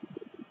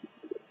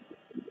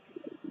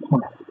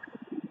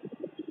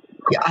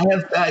 Yeah,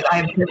 I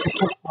have been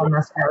on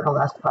this for the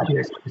last 5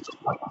 years. It's just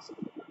quite awesome.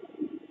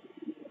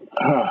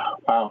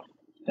 Wow,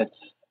 that's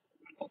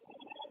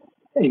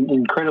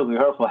incredibly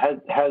powerful.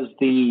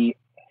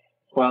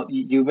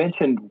 You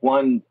mentioned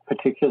one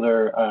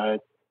particular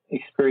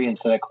experience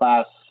in a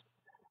class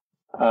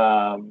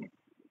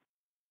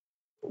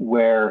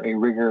where a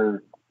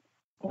rigger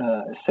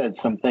said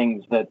some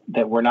things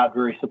that were not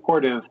very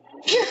supportive.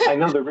 I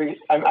know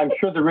I'm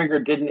sure the rigger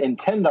didn't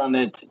intend on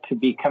it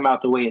to come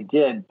out the way it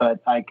did, but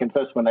I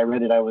confess when I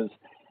read it,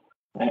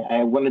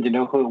 I wanted to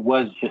know who it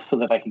was just so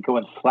that I could go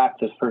and slap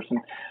this person.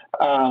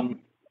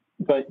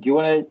 But do you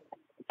want to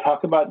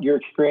talk about your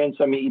experience?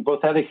 I mean, you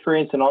both had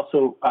experience, and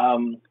also,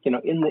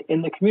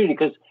 in the community,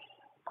 because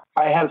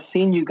I have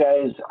seen you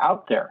guys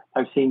out there.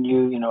 I've seen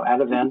you,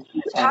 at events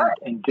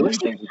and doing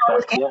things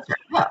and stuff.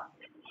 Yeah.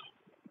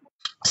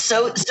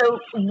 So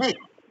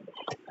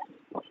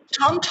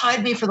Tom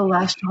tied me for the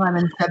last time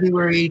in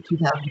February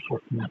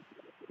 2014,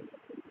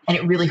 and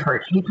it really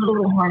hurt. He put a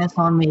little harness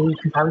on me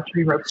because I was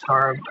pretty rope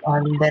starved,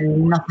 and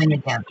then nothing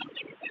again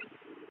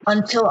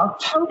until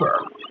October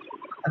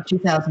of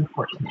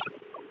 2014.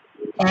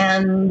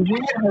 And we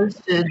had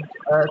hosted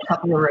a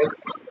couple of rope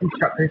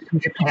instructors from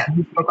Japan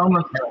who spoke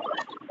almost no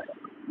English.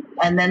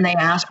 And then they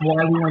asked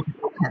why we went to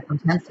full camp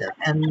intensive,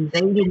 and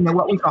they didn't know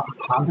what was wrong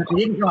with Tom, but they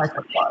didn't realize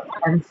what it was.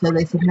 And so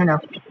they said, no,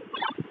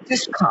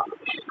 just come.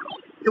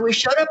 So we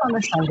showed up on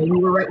the Sunday. We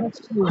were right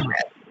next to you in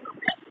red.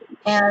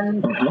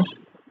 And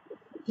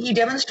he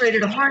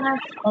demonstrated a harness,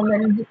 and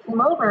then he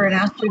came over and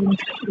asked the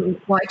instructor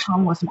why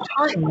Tom wasn't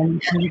tying,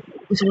 and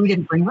we said we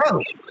didn't bring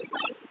rope.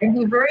 And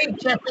he very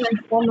gently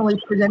and formally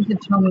presented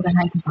Tom with a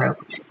hank of rope.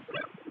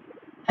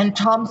 And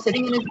Tom,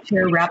 sitting in his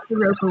chair, wrapped the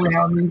rope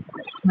around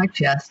my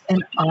chest,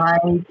 and I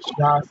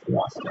just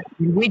lost it.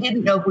 We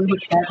didn't know if we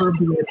would ever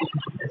be able to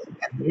do this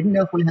again. We didn't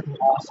know if we had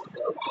lost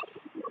rope.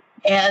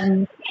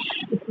 And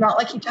it's not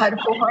like he tied a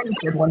full harness.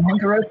 He had one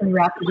hank of rope and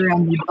wrapped it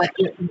around me, but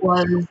it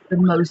was the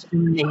most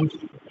amazing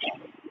thing.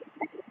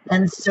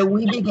 And so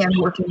we began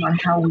working on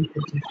how we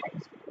could do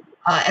things.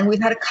 And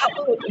we've had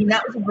and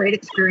that was a great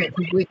experience.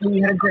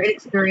 We had a great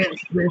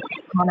experience with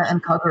Hana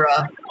and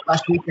Kagura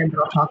last weekend that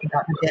I'll talk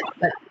about in a bit.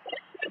 But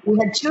we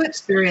had two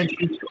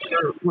experiences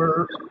that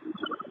were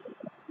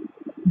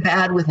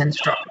bad with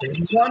instructors.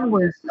 One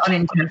was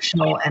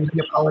unintentional, and he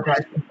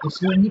apologized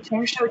profusely, and he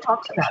changed how he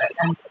talks about it.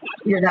 And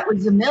that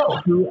was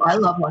Zamil, who I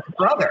love like a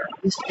brother.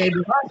 He stayed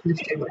with us. We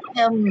stayed with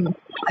him.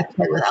 I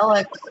played with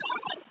Alex.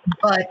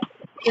 But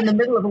in the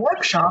middle of a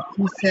workshop,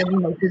 he said,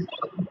 because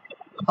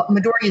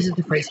Midori uses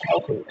the phrase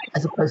healthy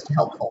as opposed to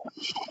helpful.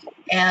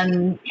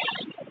 And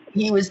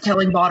he was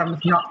telling Bottoms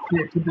not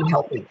to be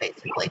healthy,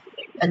 basically,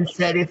 and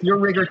said, if your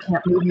rigger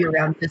can't move you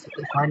around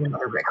physically, find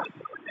another rigger.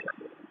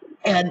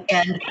 And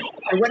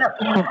I went up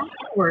to him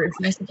afterwards,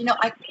 and I said,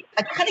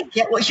 I kind of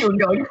get what you were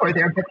going for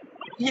there, but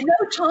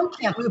Tom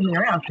can't move me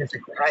around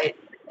physically, right?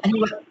 And he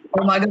went,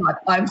 oh my God,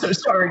 I'm so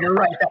sorry, you're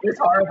right, that was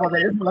horrible,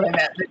 that isn't what I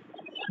meant. But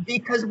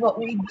because what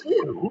we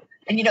do,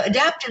 and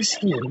adaptive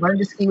skiing, learn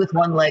to ski with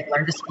one leg,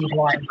 learn to ski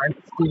blind, learn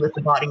to ski with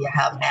the body you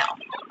have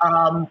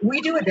now.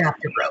 We do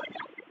adaptive rope.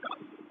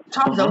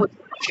 Tom's always in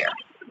the chair.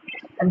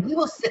 And he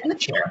will sit in the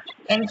chair,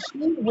 and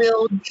he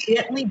will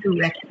gently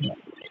direct me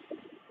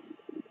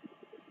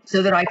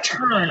so that I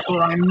turn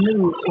or I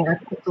move or I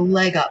put the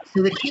leg up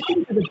so that he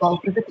can do the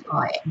bulk of the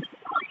tying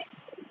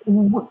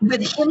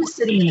with him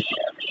sitting in the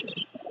chair.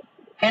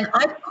 And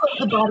I put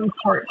the body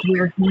parts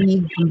where he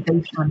needs them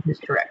based on his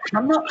direction.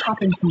 I'm not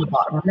chopping from the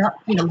bottom. I'm not,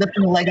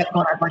 lifting the leg up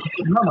going, I'd like to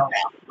do Momo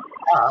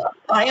now.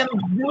 I am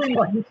doing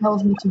what he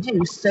tells me to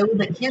do so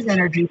that his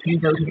energy can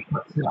go to the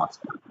parts he wants.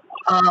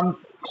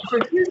 For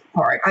his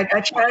part, I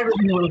chatted with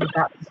him a little bit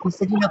about this. He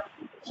said,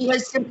 he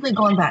has simply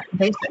gone back to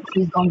basics.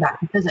 He's gone back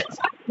to physics.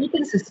 He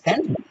can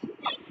suspend me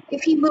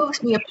if he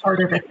moves me a part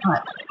at a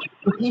time,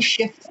 if he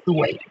shifts the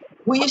weight.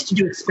 We used to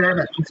do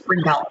experiments with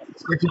spring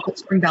balances, where he put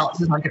spring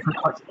balances on different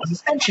parts of the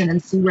suspension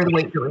and see where the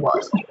weight really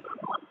was.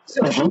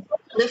 So if he's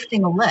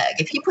lifting a leg,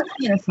 if he puts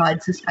me in a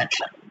side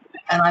suspension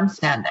and I'm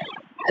standing,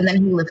 and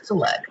then he lifts a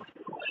leg,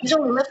 he's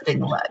only lifting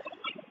the leg.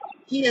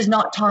 He is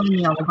not tying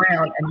me on the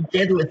ground and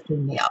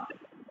deadlifting me up.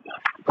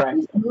 Right.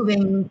 He's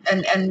moving,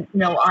 and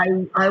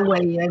I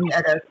weigh in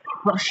at a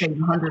crushing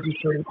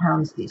 130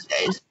 pounds these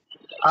days.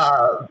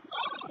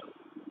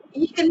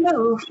 He can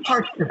move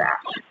parts of that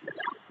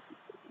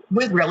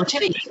with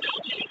relativity,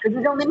 because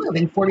he's only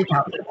moving 40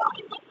 pounds at a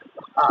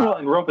time.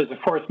 And rope is a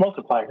force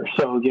multiplier,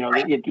 so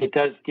right. it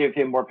does give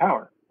him more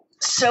power.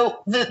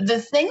 So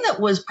the thing that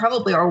was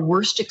probably our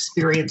worst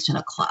experience in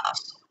a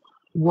class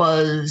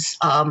was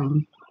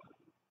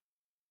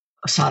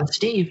Asada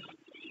Steve.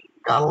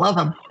 Gotta love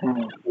him.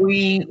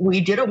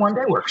 We did a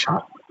one-day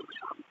workshop.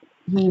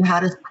 He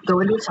had us go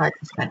into a side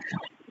suspension.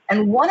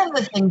 And one of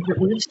the things that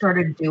we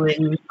started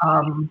doing,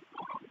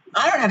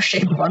 I don't have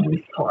shape of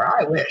underneath core,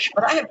 I wish,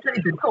 but I have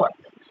pretty good core.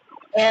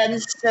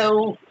 And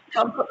so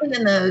Tom put me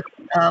in the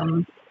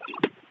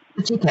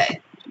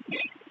TK,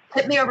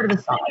 hit me over to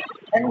the side.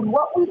 And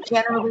what we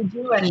generally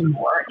do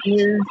anymore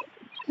is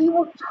he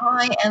will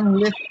tie and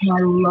lift my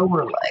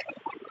lower leg.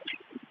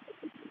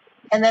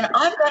 And then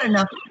I've got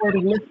enough core to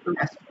lift the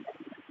rest of it.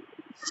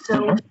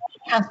 So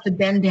he has to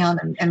bend down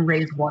and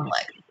raise one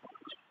leg.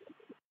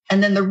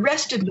 And then the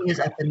rest of me is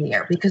up in the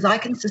air because I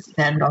can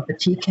suspend off a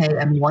TK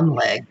and one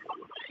leg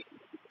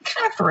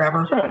kind of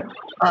forever.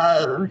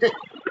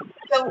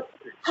 So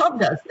Tom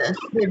does this.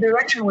 The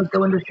direction was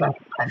go into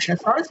self-suspension.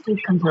 Sergeant Steve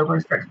comes over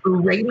and starts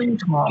berating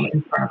Tom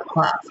in front of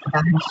class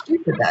about how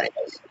stupid that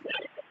is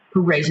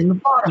for raising the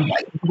bottom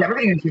leg, because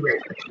everybody knows you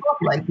raise the top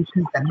leg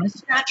because then the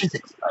snatch is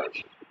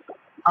exposed.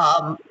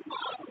 And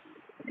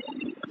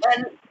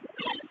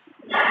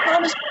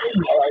Tom is pretty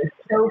low,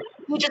 so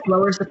he just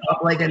lowers the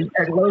top leg and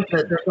lowers the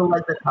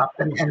leg the top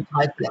and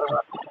ties the other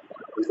up.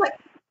 He's like,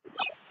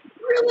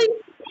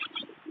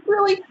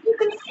 really? You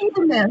can see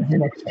the man's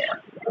in a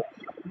chair.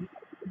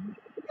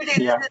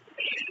 Yeah.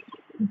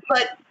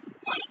 But,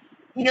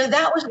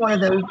 that was one of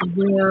those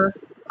where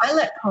I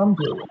let Tom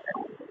deal with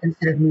it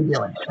instead of me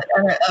dealing with it.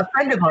 And a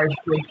friend of ours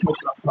did take it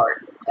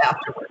apart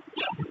afterwards.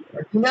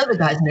 Like, the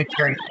guy's in a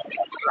chair,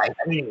 right?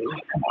 I mean,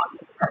 come on,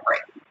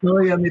 right? No,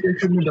 yeah, maybe I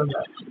shouldn't have done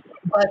that.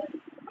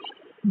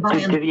 But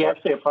did he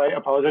actually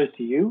apologize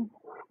to you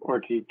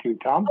or to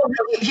Tom? Oh,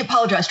 no, he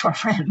apologized to our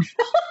friend.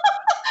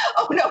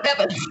 Oh, no,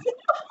 heavens.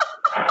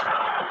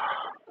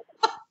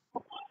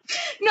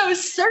 No,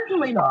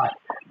 certainly not.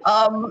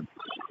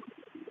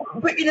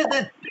 But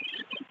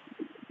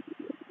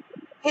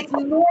it's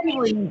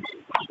normally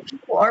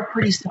people are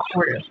pretty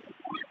supportive.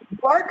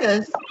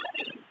 Vargas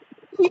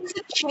keeps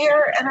a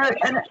chair and a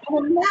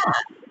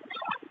mat,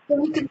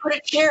 so he can put a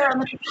chair on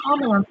the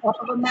tatami on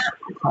top of a mat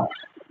for home,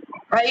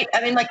 right?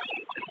 I mean, like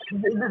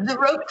the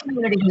rope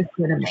community has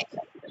been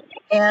amazing,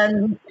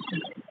 and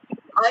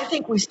I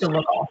think we still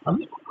look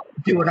awesome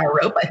doing our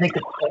rope. I think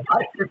it's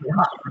hot, it's certainly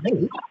hot for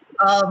me.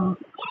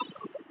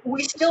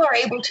 We still are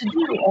able to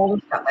do all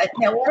the stuff.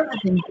 Now, one of the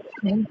things that's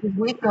changed is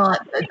we've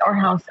got, our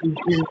house is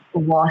the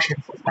wash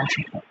and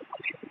suspension point,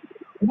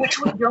 which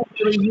we don't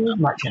really use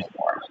much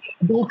anymore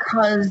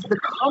because the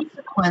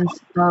consequence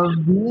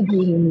of me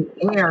being in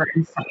the air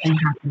and something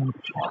happening with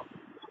him,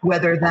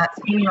 whether that's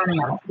him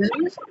running out of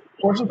booze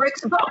or he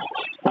breaks a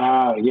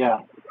bone.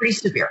 Yeah. Pretty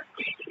severe.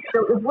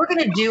 So if we're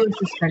going to do a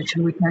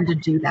suspension, we tend to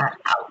do that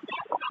out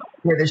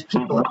where there's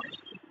people.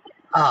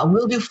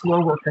 We'll do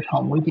floor work at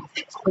home. We do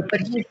things,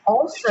 but he's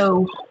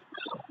also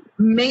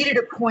made it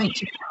a point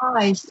to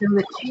tie so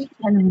that he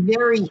can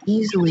very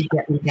easily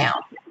get me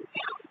down.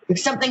 If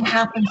something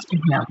happens to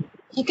him,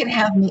 he can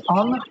have me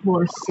on the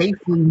floor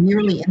safely,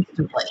 nearly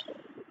instantly,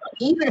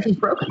 even if he's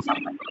broken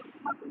something.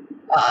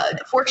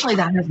 Fortunately,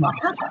 that has not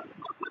happened.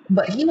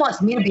 But he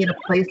wants me to be in a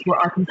place where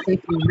I can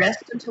safely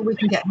rest until we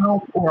can get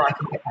help, or I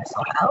can get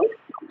myself out.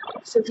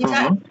 So he's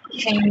actually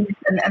changed,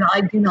 and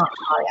I do not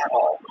tie at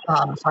all,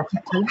 so I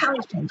can't tell you how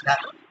he's changed that.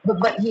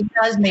 But he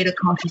has made a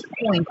conscious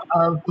point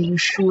of being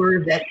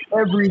sure that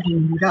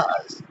everything he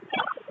does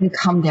can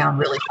come down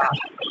really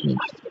fast if he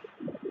needs to.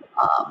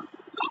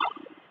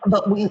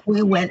 But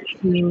we went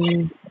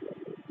to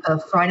a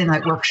Friday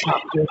night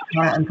workshop with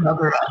Kara and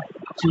Kagura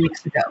 2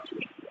 weeks ago,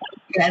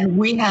 and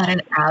we had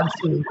an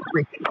absolute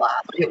freaking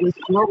blast. It was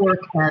floor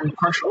work and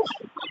partials.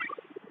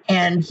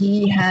 And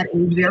he had a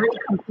very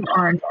comfy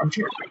orange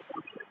armchair.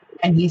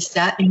 And he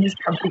sat in his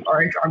comfy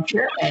orange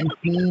armchair and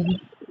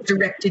he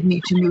directed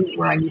me to move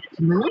where I needed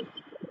to move.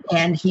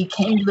 And he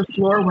came to the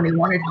floor when he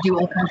wanted to do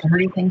all kinds of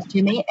hurty things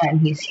to me.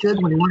 And he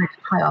stood when he wanted to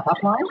tie off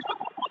uplines.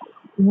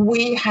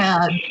 We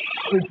have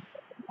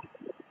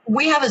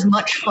as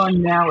much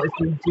fun now as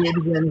we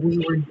did when we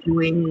were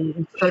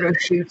doing photo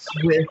shoots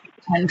with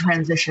 10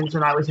 transitions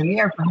and I was in the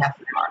air for half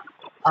an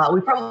hour.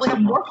 We probably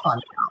have more fun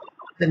now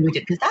than we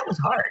did because that was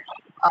hard.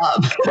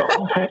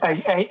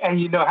 And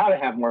you know how to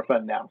have more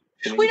fun now.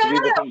 We know how to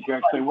do the things you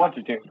actually want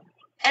to do.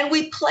 And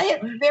we play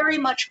it very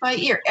much by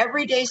ear.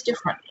 Every day is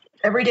different.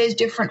 Every day is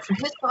different for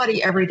his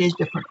body. Every day is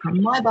different for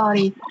my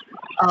body.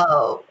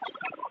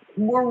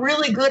 We're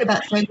really good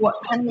about saying what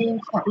can we and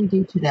can't we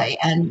do today,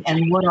 and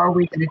what are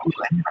we going to do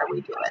and how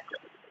we do it.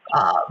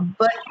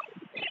 But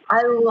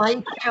I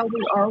like how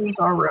we are with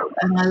our rope,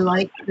 and I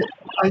like that.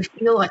 I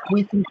feel like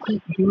we can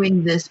keep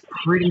doing this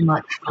pretty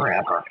much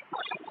forever.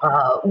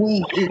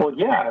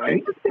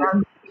 Right?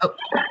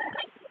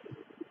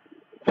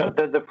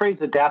 The phrase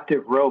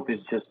adaptive rope is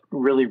just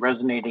really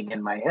resonating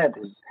in my head.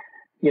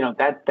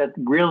 That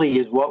really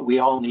is what we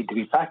all need to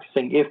be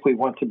practicing if we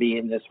want to be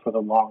in this for the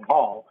long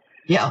haul.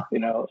 Yeah.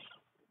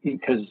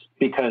 Because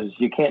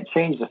you can't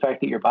change the fact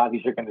that your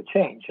bodies are going to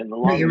change. And the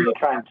longer you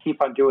try and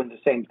keep on doing the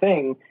same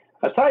thing,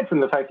 aside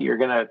from the fact that you're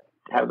going to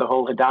have the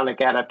whole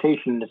hedonic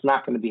adaptation, it's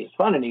not going to be as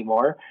fun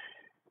anymore.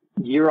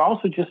 You're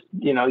also just,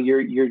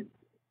 you're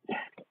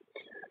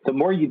the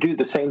more you do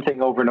the same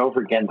thing over and over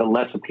again, the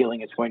less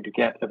appealing it's going to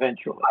get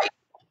eventually. Right.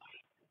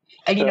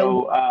 And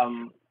go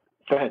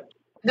ahead.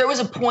 There was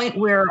a point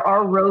where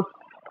our rope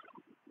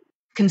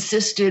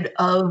consisted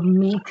of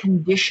me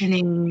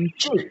conditioning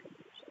Jude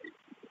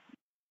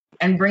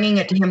and bringing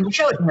it to him to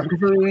show it to him.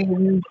 Because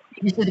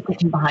you see the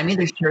kitchen behind me,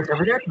 there's chairs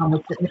over there. Tom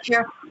would sit in the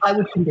chair. I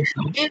would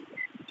condition Jude.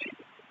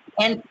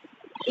 And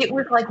it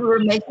was like we were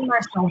making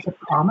ourselves a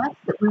promise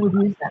that we would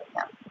use that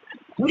again.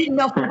 We didn't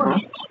know if we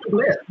would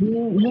live. He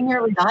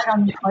nearly died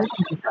on his life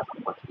in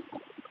 2014.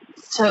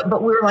 So,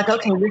 but we were like,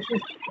 okay,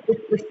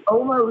 it's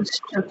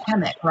almost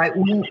totemic, right?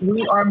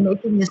 We are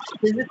making this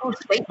physical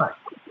statement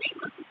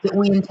that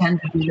we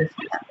intend to do this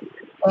again.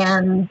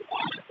 And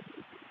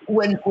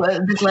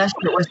this last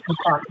year at West Coast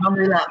Park, Tom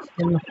relapsed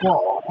in the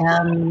fall,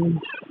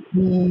 and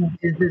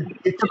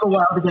it took a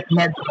while to get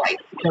meds right.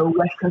 So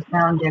West Coast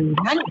Bound in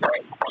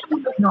January, he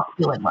was not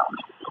feeling well.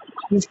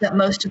 He spent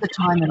most of the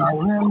time in our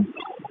room.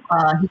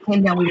 He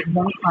came down, we did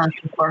one class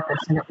with Marcus,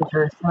 and it was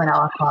a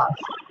 7-hour class.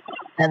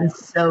 And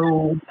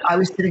so I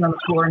was sitting on the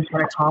floor in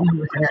front of Tom, who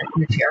was in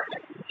a chair.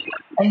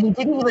 And he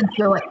didn't even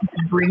feel like he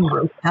could bring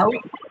rope out,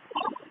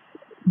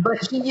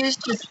 but he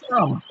used his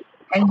thumb,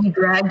 and he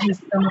dragged his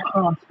thumb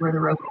across where the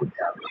rope would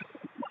go.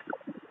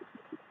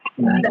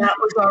 That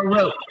was our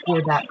rope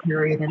for that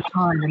period in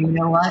time, and you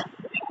know what?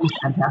 It was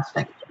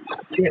fantastic.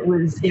 It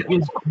was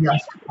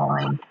just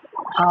fine.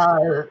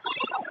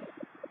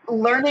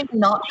 Learning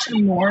not to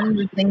mourn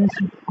the things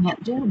you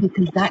can't do,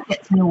 because that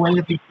gets in the way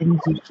of the things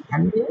you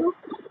can do,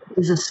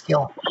 is a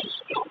skill.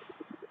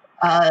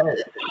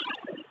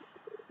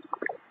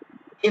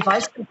 If I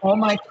spend all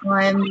my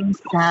time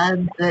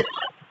sad that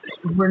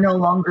we're no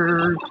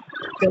longer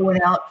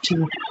going out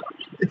to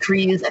the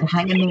trees and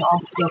hanging them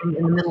off them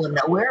in the middle of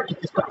nowhere,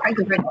 because quite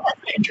frankly, right now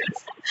that's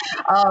dangerous,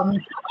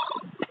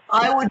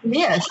 I would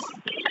miss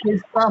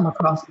his thumb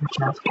across the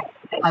chest.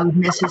 I would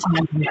miss his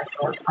hand in my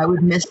throat. I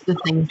would miss the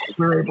things that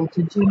we're able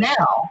to do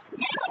now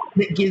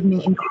that give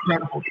me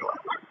incredible joy.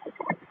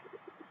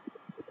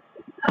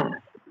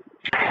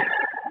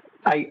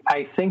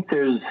 I think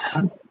there's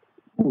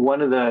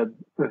one of the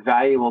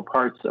valuable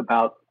parts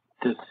about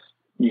this,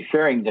 you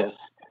sharing this,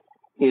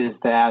 is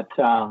that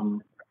I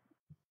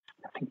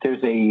think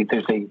there's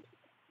a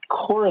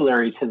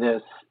corollary to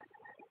this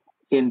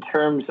in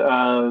terms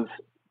of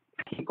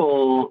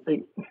people.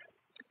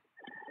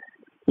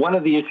 One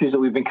of the issues that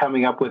we've been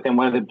coming up with, and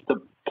one of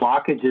the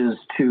blockages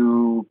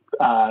to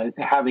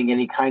having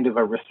any kind of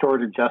a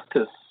restorative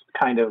justice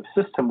kind of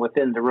system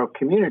within the rope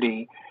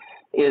community,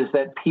 is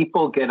that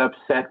people get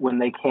upset when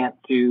they can't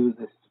do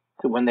this,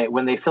 when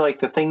they feel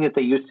like the thing that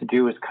they used to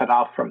do is cut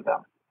off from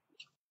them.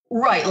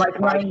 Right, like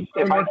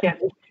if I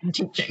can't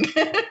teaching.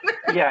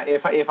 Yeah,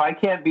 if I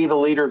can't be the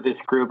leader of this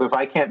group, if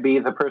I can't be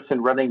the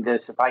person running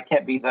this, if I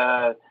can't be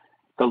the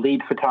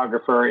lead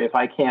photographer, if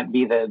I can't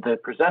be the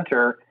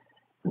presenter,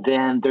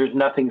 then there's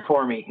nothing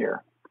for me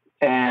here.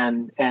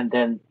 And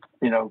then,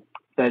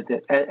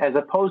 as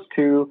opposed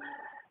to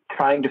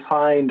trying to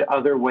find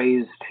other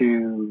ways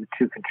to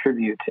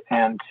contribute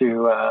and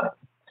to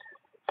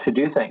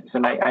do things.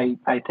 And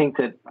I think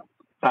that,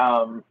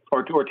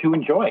 or to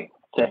enjoy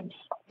things.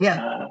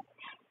 Yeah.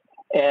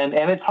 And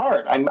it's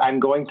hard. I'm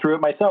going through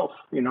it myself,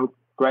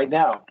 right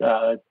now,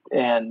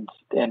 and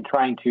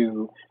trying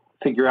to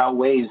figure out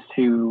ways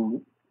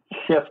to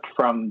shift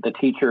from the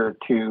teacher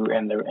to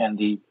and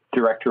the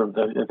director of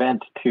the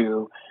event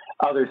to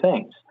other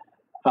things.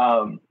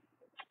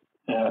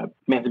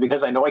 Mainly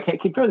because I know I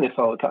can't keep doing this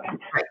all the time.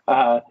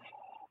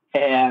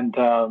 And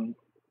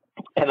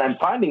I'm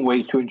finding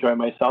ways to enjoy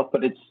myself,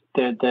 but it's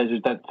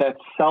there's that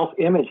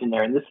self-image in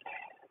there. And this,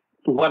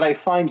 what I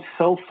find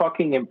so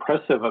fucking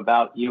impressive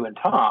about you and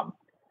Tom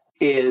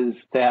is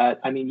that,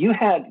 I mean, you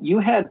had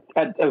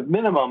at a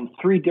minimum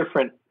 3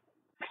 different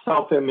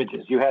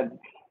self-images. You had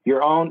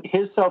your own,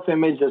 his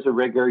self-image as a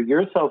rigger,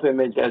 your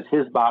self-image as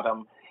his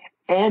bottom,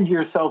 and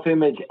your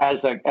self-image as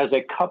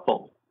a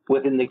couple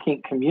within the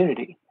kink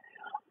community,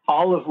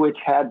 all of which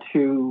had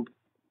to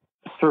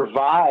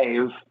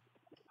survive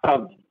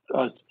a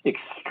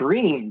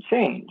extreme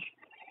change.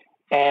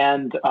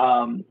 And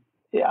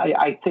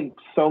I think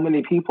so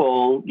many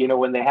people,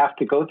 when they have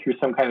to go through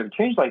some kind of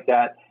change like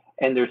that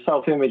and their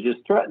self-image is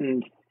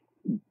threatened,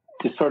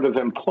 to sort of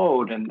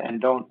implode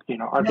and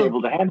aren't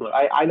able to handle it.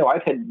 I know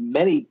I've had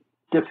many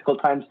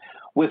difficult times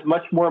with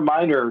much more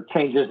minor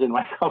changes in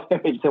my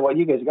self-image than what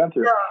you guys have gone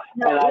through.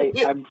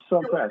 I'm so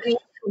impressed. To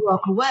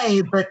walk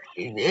away, but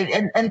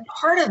and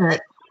part of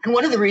it, and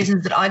one of the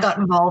reasons that I got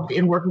involved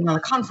in working on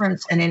the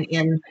conference and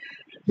in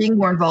being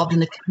more involved in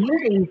the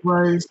community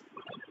was,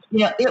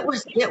 it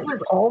was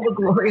all the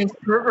glorious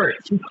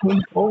perverts who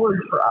came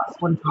forward for us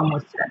when Tom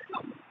was sick.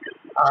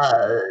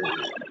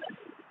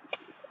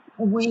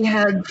 We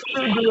had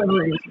food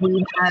deliveries,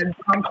 we had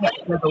complex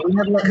delivery, we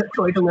had Lego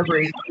toy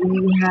deliveries,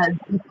 we had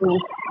people,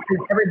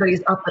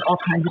 everybody's up at all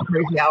kinds of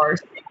crazy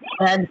hours,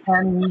 and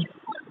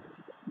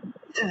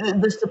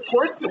the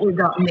support that we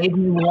got made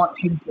me want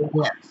to dig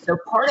in. So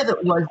part of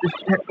it was this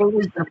had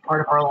always been a part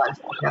of our lives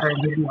together,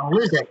 and we didn't want to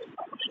lose it.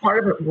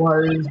 Part of it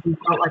was we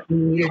felt like we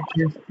needed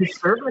to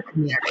serve the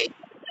community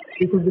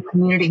because the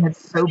community had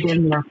so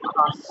been there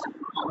for us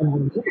when we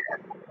needed it.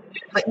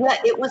 But yeah,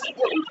 it was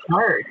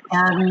hard,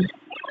 and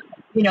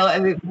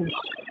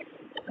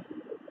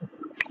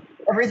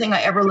everything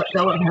I ever let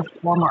go of has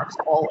claw marks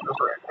all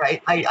over it,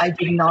 right? I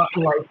did not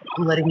like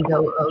letting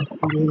go of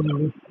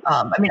being,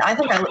 I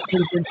think I look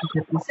pretty good for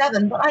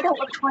 57, but I don't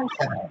look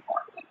 27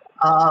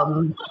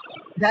 anymore.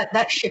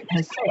 That ship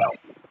has sailed.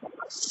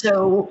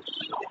 So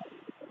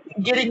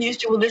getting used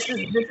to, this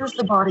is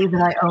the body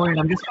that I own, and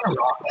I'm just going to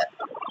rock it.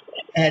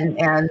 And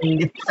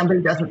if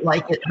somebody doesn't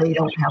like it, they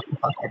don't have to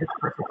fuck it. It's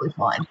perfectly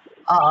fine.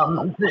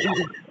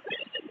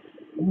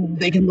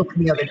 They can look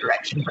in the other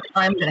direction, but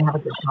I'm going to have a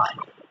good time.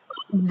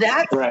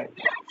 That's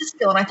a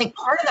skill, and I think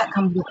part of that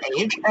comes with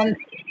age. And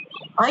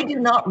I do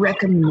not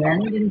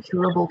recommend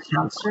incurable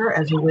cancer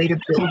as a way to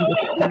build your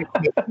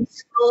communication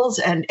skills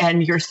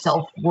and your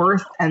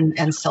self-worth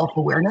and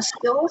self-awareness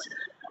skills,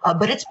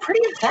 but it's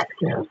pretty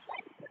effective.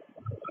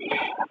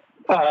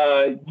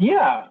 I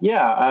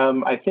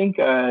think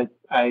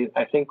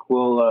I think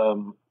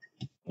we'll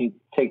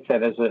take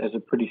that as a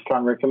pretty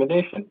strong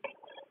recommendation.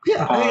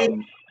 Yeah.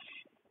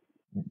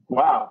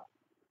 Wow.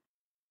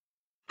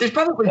 There's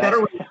probably better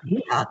ways to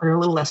do that. They're a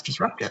little less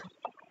disruptive.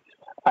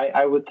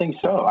 I would think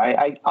so.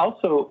 I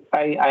also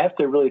have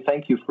to really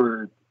thank you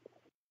for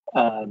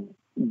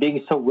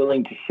being so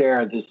willing to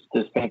share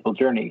this painful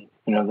journey.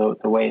 You know,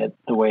 the way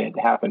it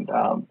happened.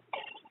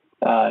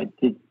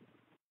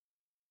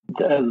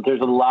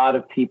 There's a lot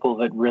of people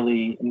that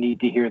really need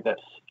to hear this.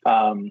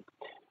 Not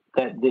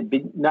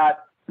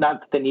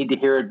that they need to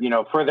hear it, you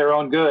know, for their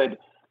own good,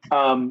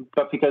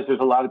 but because there's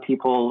a lot of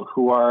people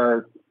who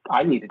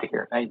I needed to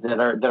hear it, that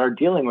are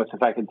dealing with the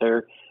fact that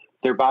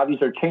their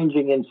bodies are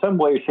changing in some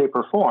way, shape,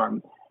 or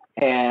form,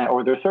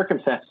 or their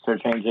circumstances are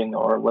changing,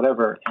 or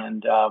whatever.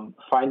 And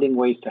finding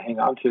ways to hang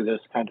on to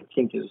this kind of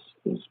kink is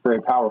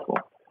very powerful.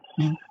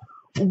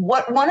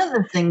 One of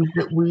the things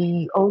that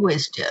we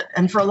always did,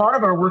 and for a lot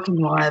of our working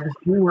lives,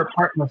 we were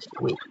apart most of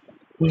the week.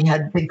 We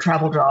had big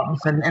travel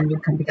jobs, and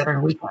we'd come together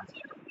on weekends.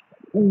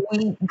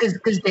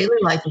 Because daily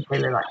life is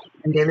daily life,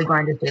 and daily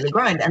grind is daily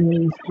grind. And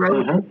when you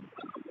throw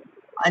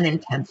an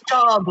intense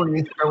job, when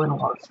you throw in a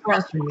lot of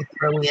stress, when you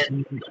throw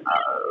in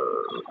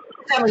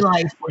family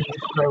life, when you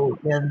throw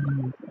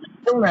in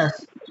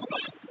illness,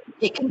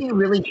 it can be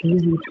really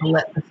easy to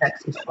let the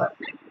sexy slip.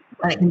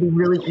 And it can be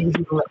really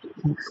easy to let the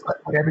kink slip,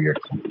 whatever your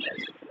kink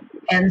is.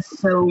 And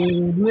so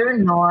we're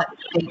not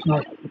fake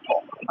night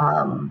people.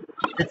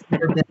 It's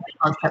never been a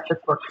concept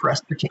that's worked for us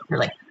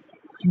particularly.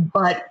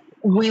 But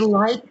we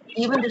like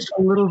even just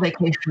a little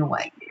vacation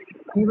away.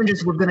 Even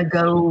just we're going to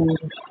go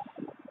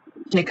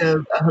take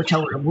a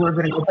hotel room, we're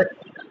going to go. But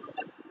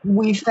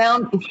we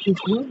found if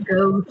we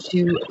go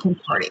to a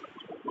kink party,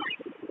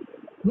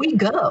 we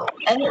go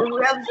and it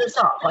revs us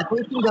up. Like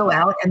we can go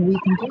out and we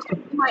can do stuff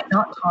we might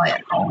not try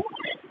at home.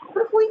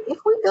 But if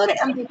we go to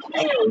MVK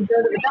or we go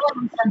to the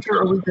development center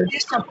or we go do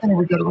something or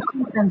we go to a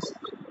conference,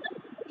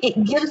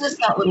 it gives us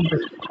that little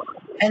boost.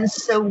 And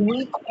so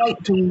we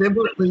quite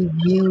deliberately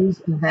use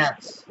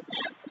events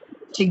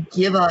to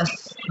give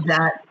us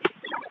that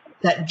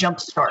jump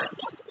start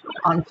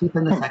on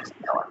keeping the sex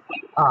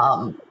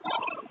going.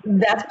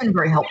 That's been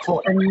very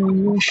helpful, and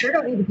we sure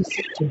don't need to be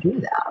sick to do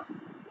that.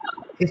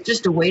 It's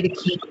just a way to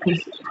keep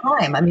his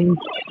time. I mean,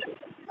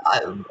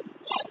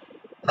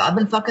 I've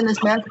been fucking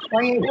this man for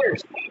 28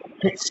 years.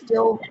 It's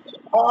still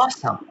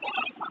awesome.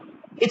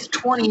 It's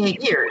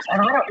 28 years,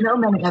 and I don't know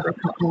many other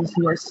couples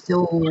who are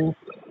still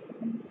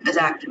as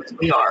active as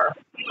we are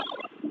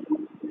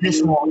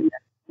this long.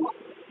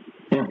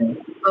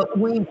 But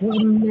we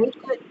don't make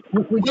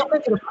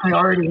it a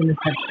priority in the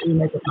sense that we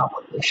make it an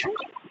obligation,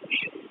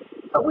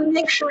 but we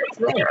make sure it's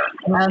there.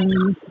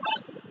 And,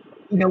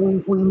 you know,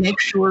 we make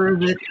sure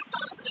that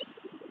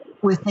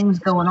with things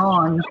going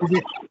on,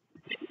 because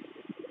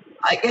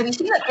have you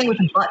seen that thing with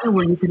a button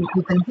where you can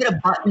hit a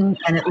button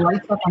and it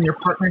lights up on your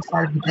partner's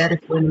side of the bed if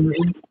you're in the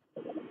mood?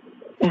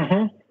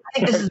 I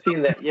think I've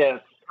seen that,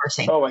 yes.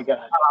 Oh my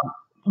God.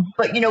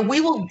 But, you know,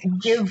 we will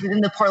give,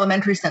 in the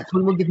parliamentary sense,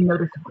 we will give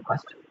notice of the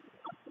question.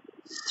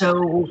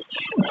 So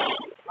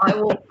I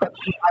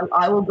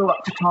will go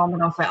up to Tom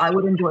and I'll say, I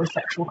would enjoy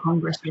sexual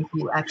congress with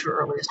you at your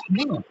earliest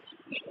convenience.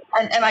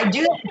 And I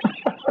do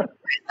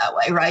that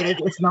way, right?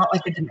 It's not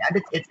like a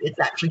demand. It's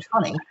actually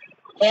funny.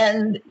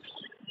 And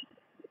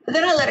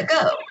then I let it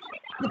go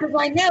because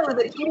I know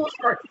that he will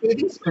start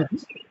saving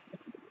spoons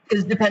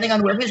because depending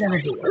on where his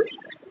energy is.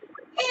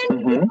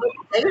 And a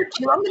day or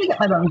two, I'm going to get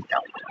my bones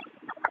down.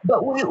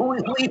 But we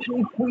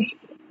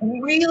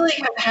really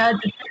have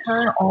had to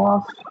turn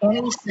off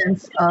any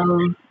sense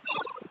of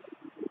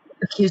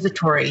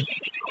accusatory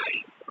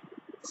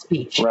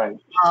speech. Right.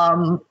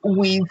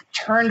 We've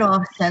turned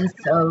off sense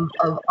of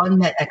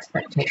unmet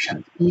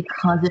expectations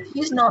because if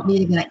he's not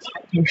meeting an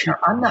expectation or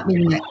I'm not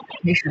meeting an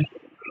expectation,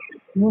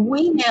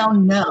 we now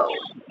know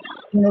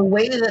in a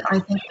way that I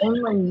think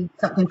only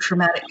something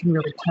traumatic can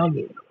really tell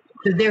you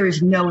that there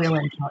is no ill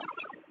intent.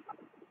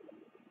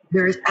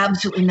 There is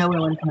absolutely no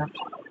ill intent.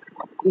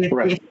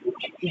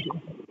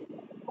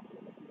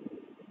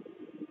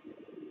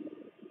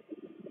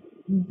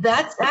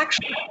 That's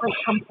actually quite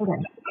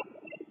comforting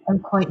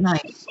and quite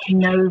nice to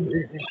know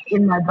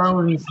in my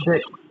bones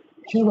that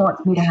he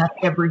wants me to have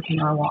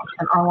everything I want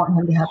and I want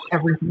him to have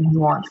everything he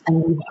wants,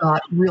 and we've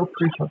got real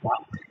proof of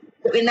that.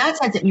 So in that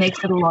sense, it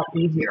makes it a lot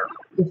easier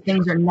if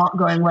things are not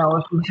going well,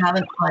 if we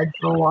haven't played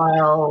for a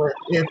while,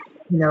 if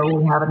you know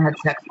we haven't had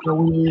sex for a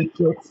week.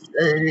 It's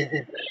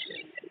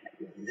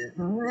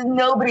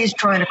nobody's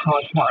trying to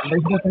cause harm.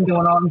 There's nothing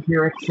going on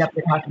here except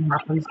it hasn't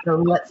happened. So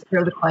let's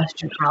throw the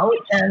question out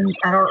and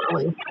at our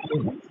earliest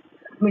convenience.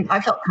 I mean,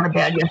 I felt kind of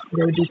bad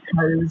yesterday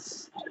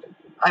because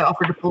I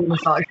offered to pull the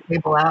massage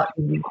table out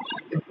and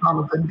give Tom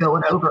a good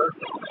going over,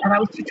 and I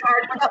was too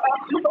tired to get back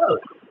on the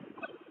boat.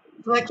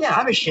 Like, yeah,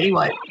 I'm a shitty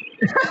wife.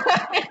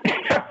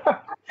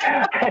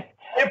 I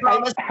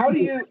promise. How do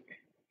you?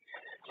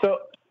 So,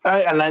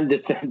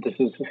 this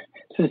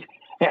is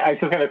I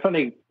feel kind of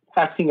funny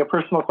asking a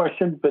personal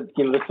question, but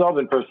this has all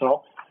been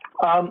personal.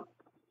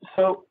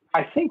 So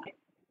I think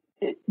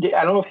I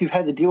don't know if you've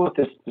had to deal with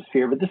this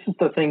fear, but this is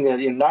the thing that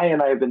Naya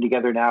and I have been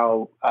together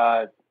now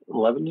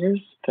 11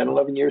 years, 10,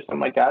 11 years, something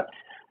like that.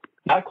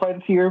 Not quite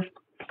a few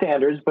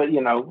standards, but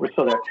we're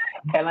still there.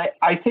 And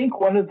I think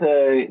one of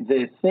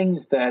the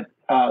things that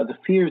the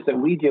fears that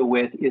we deal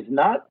with is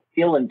not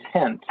ill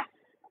intent,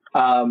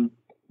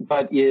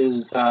 but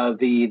is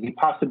the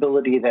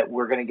possibility that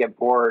we're going to get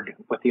bored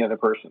with the other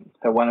person,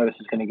 that one of us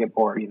is going to get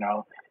bored.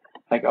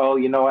 Like, oh,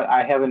 you know what?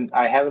 I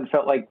haven't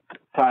felt like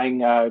tying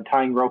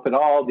rope at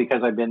all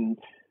because I've been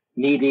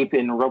knee deep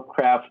in rope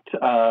craft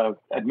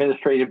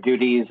administrative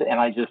duties, and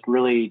I just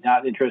really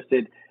not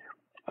interested.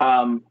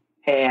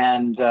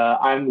 And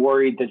I'm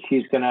worried that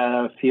she's going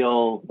to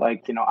feel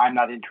like, I'm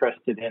not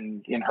interested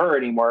in her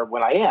anymore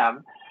when I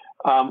am.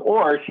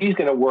 Or she's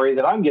going to worry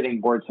that I'm getting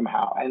bored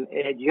somehow. And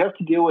you have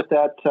to deal with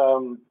that.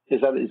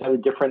 Is that a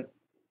different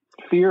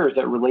fear, or is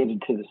that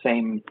related to the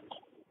same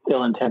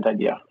ill intent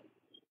idea?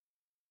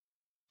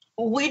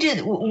 We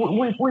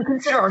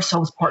consider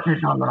ourselves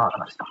partnered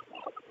non-monogamous.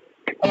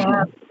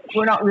 And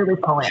we're not really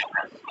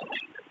polyamorous.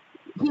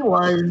 He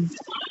was.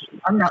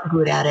 I'm not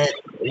good at it.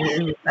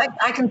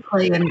 I can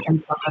play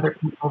and fuck other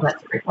people.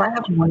 That's great. But I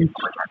have one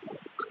partner.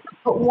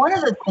 But one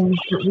of the things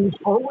that we've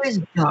always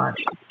done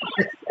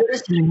that put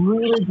us in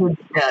really good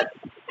stead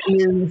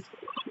is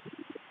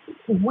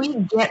we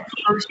get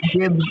first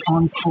dibs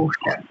on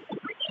bullshit.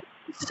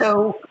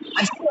 So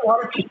I see a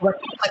lot of people,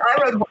 like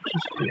I rode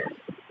horses for years.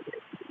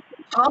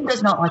 Tom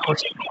does not like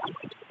horses.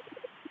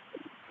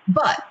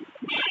 But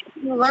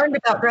he learned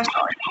about dressage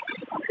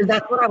because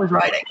that's what I was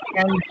riding.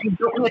 And he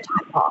built me a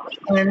top box.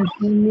 And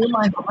he knew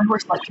my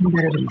horse liked him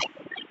better than me.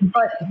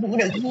 But,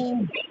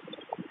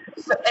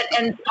 So,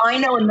 and I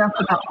know enough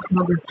about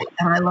photography,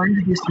 and I learned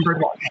to do some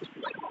bird watching.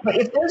 But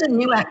if there's a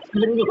new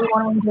activity that we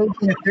want to engage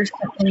in, if there's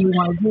something we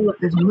want to do, if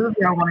there's a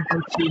movie I want to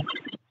go to,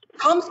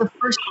 Tom's the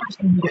first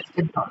person who gets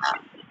dibs on that.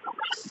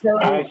 So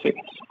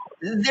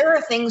there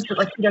are things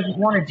that he doesn't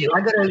want to do.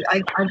 I go to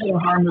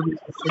horror movies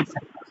with Sid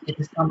sometimes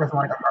because Tom doesn't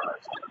want to go to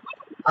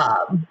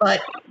horror movies.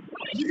 But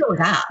he's always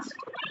asked,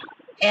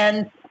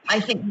 and I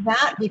think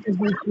that because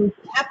we've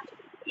kept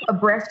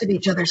abreast of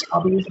each other's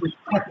hobbies, we've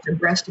kept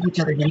abreast of each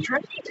other's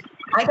interests.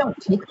 I don't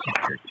take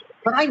pictures,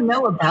 but I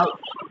know about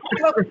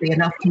photography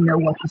enough to know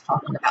what he's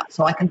talking about,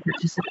 so I can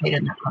participate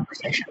in that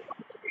conversation.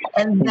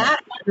 And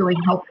that really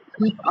helped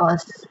keep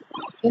us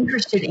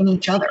interested in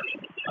each other.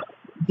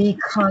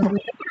 Because,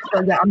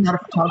 I'm not a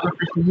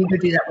photographer, so you could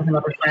do that with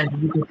another friend,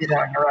 and you could do that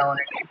on your own.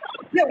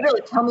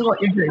 Really, tell me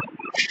what you're doing.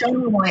 Show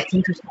me why it's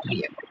interesting to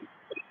you.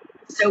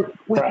 So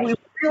we've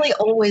really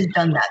always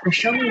done that. To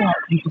show me why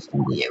it's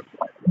interesting to you.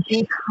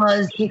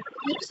 Because it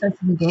keeps us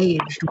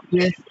engaged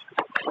with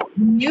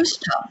new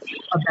stuff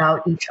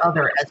about each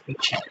other as we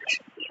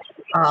change.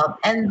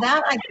 And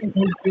that, I think,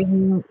 has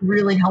been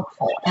really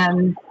helpful.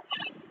 And,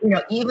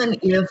 even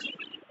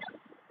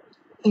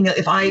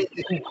if I,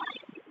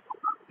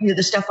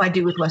 the stuff I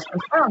do with West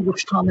Coast Brown,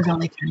 which Tom is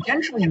only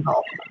tangentially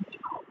involved in,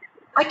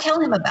 I tell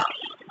him about it.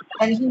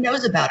 And he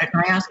knows about it,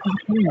 and I ask his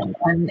opinion.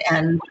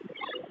 And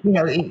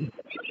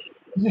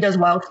he does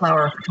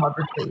wildflower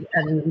photography,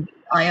 and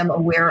I am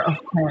aware of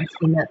plants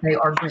in that they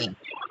are green.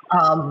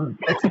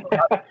 That's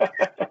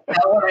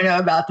what I know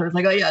about them. It's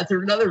like, oh yeah, it's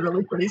another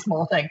really pretty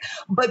small thing.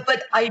 But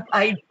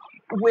I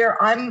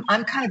where I'm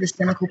kind of a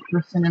cynical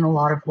person in a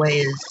lot of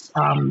ways.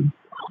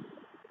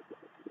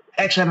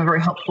 Actually, I'm a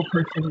very helpful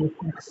person with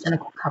a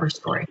cynical cover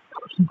story.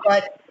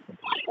 But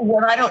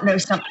when I don't know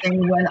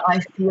something, when I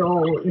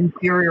feel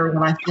inferior,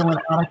 when I feel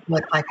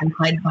inadequate, I can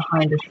hide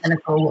behind a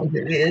cynical,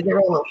 they're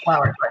all little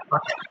flowers, right?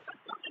 Fuck it.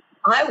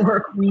 I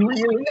work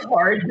really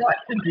hard not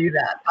to do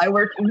that. I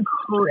work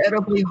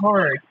incredibly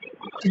hard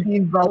to be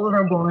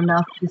vulnerable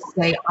enough to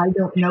say, I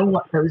don't know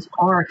what those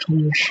are. Can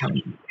you show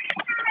me?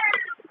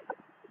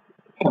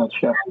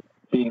 Gotcha.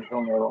 Being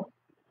vulnerable.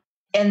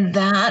 And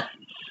that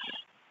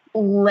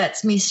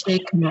lets me stay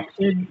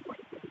connected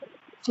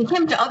to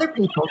him, to other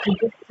people, to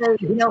just say,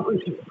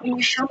 can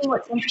you show me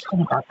what's interesting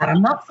about that?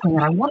 I'm not saying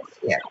I want to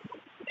see it.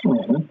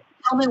 Mm-hmm.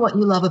 Tell me what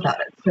you love about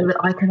it so that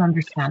I can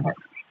understand it.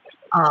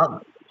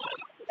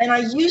 And I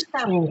used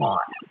that a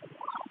lot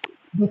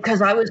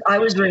because I was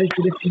raised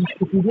that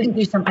if you didn't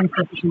do something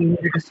perfectly, you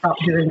needed to stop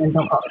doing it and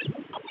don't bother.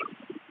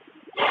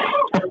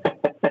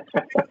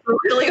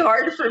 It's really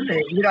hard for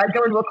me. I'd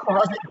go into a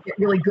closet, get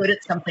really good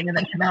at something, and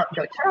then come out and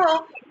go,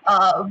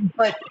 ta-da.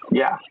 But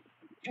yeah,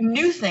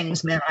 new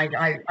things meant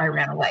I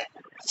ran away.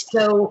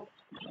 So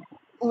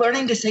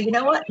learning to say, you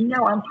know what?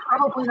 No, I'm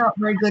probably not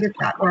very good at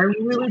that, or I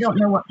really don't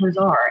know what those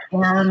are.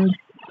 And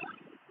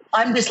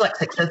I'm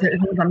dyslexic, so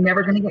there's things I'm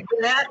never going to get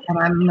good at, and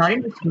I'm not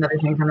interested in other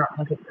things I'm not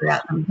going to get good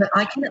at them. But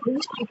I can at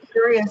least be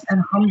curious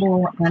and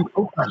humble and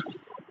open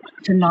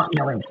to not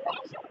knowing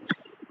things.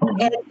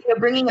 And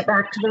bringing it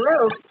back to the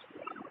road,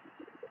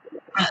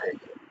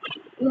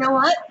 you know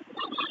what?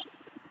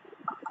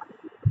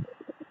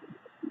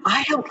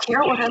 I don't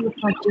care what I look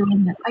like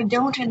doing it. I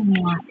don't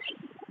anymore.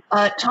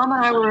 Tom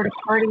and I were at a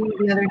party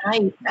the other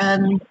night,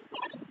 and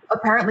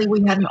apparently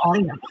we had an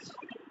audience.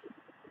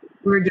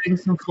 We were doing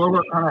some floor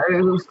work on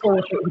it was floor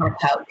work on our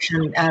couch,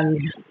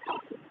 and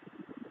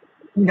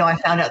I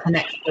found out the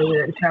next day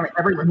that apparently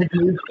everyone had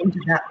moved into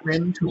that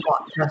room to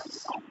watch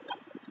us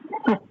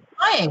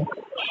playing.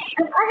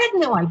 And I had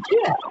no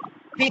idea,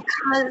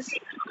 because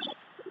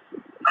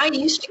I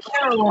used to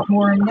care a lot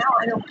more, and now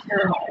I don't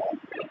care at all.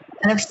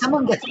 And if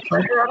someone gets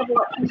pleasure out of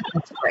watching it,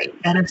 that's great.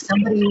 And if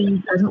somebody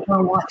doesn't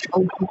want to watch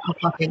old people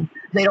fucking,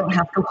 they don't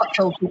have to watch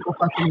old people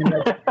fucking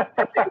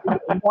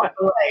and walk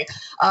away.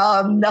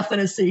 Nothing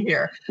to see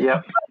here.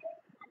 Yep.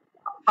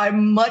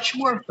 I'm much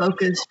more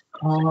focused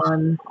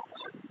on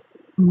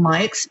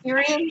my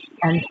experience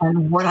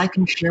and what I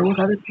can share with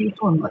other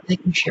people and what they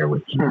can share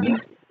with me,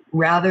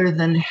 rather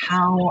than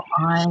how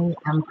I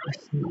am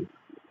perceived.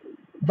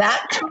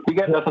 You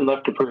got nothing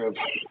left to prove.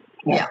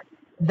 Yeah.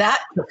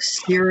 That took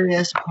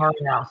serious hard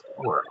ass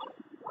work.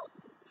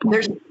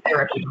 There's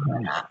therapy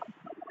behind that.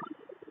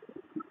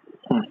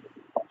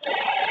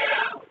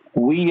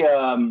 We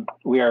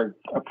are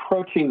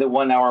approaching the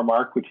 1 hour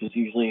mark, which is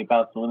usually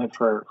about the limit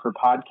for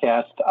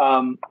podcast.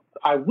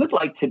 I would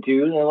like to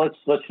do.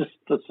 Let's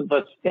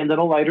end on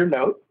a lighter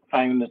note.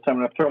 I'm going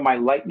to throw my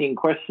lightning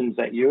questions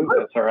at you. If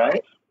that's all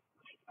right.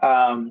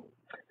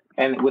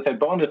 And with a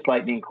bonus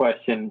lightning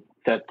question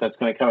that's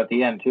going to come at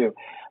the end too.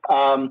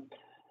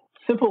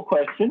 Simple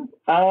question.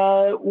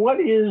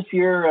 What's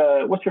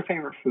your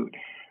favorite food?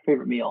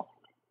 Favorite meal?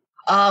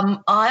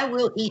 I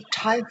will eat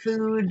Thai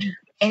food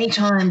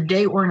anytime,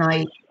 day or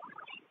night.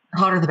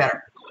 Hotter the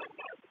better.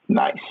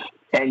 Nice.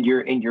 And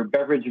your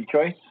beverage of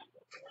choice?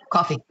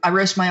 Coffee. I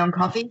roast my own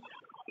coffee.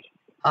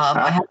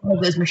 I have one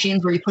of those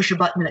machines where you push a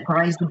button and it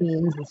grinds the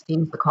beans and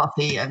steams the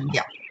coffee, and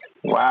yeah.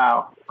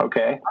 Wow.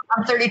 Okay.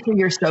 I'm 32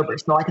 years sober,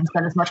 so I can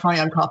spend as much money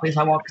on coffee as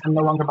I want because I'm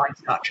no longer buying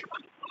scotch.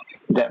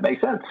 That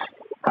makes sense.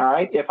 All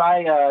right. If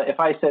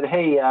I said,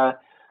 hey, I'm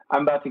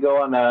about to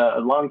go on a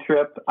long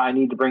trip, I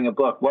need to bring a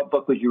book, what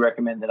book would you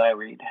recommend that I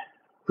read?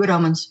 Good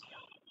Omens.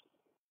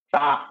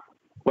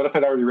 What if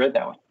I'd already read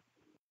that one?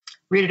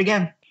 Read it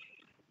again.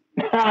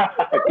 Good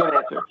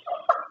answer.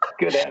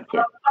 Good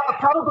answer.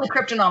 Probably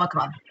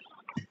Cryptonomicon.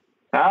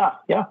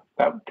 Yeah.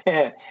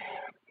 That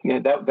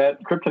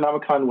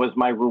Cryptonomicon was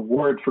my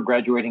reward for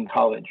graduating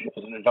college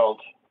as an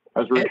adult. I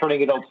was a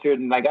returning adult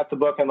student, and I got the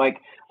book. I'm like,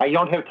 I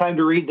don't have time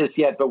to read this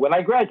yet, but when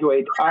I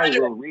graduate, I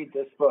will read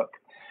this book.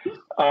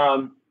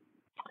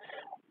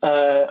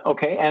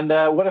 Okay. And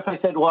what if I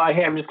said, well,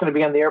 hey, I'm just going to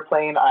be on the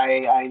airplane.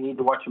 I need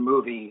to watch a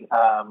movie.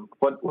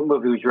 What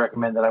movie would you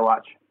recommend that I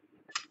watch?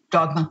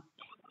 Dogma.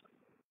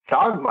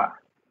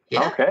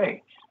 Yeah.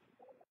 Okay.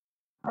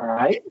 All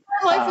right.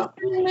 Life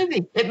is a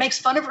movie. It makes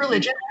fun of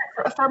religion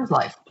and affirms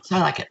life. So I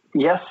like it.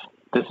 Yes,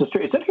 this is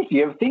true. It's interesting.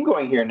 You have a theme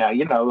going here now.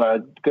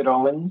 Good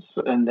Omens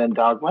and then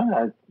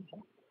Dogma.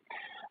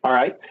 All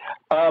right.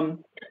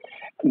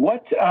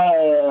 What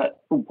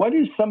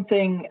is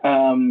something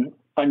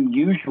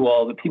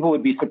unusual that people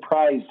would be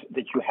surprised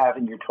that you have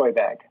in your toy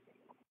bag?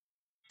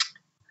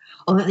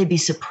 Oh, that they'd be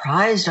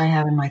surprised I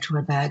have in my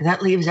toy bag.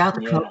 That leaves out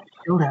the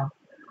dildo.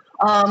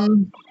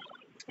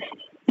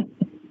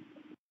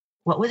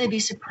 What would they be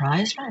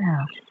surprised I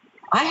have?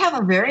 I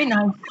have a very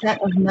nice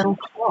set of metal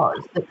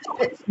claws that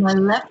fits my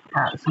left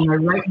hand, so my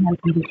right hand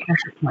can do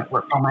pressure point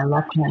work while my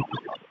left hand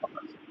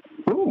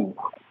can. Ooh,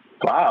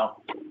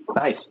 wow,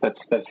 nice. That's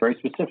very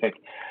specific.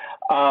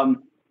 You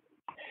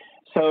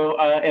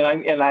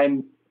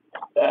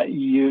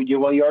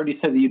already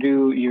said that you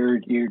do your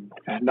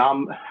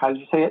how did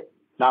you say it?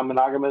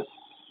 Non-monogamous.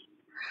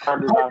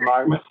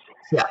 Non-monogamous.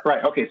 Yeah.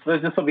 Right. Okay. So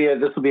this will be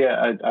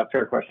a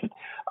fair question.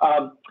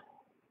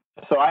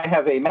 So I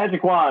have a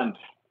magic wand,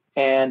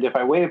 and if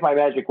I wave my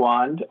magic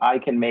wand, I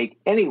can make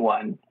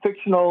anyone,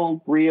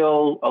 fictional,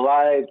 real,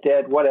 alive,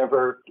 dead,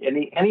 whatever,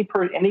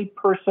 any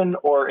person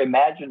or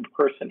imagined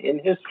person in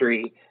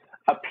history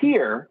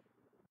appear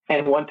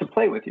and want to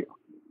play with you.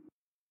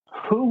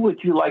 Who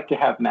would you like to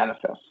have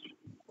manifest?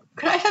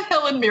 Could I have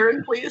Helen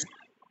Mirren, please?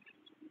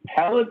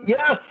 Helen,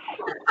 yes.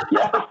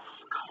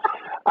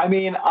 I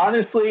mean,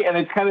 honestly, and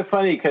it's kind of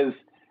funny because,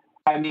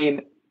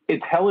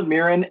 it's Helen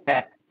Mirren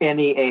at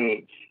any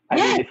age.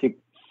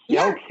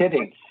 No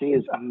kidding. She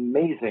is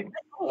amazing.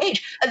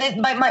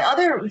 My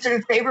other sort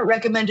of favorite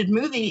recommended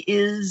movie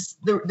is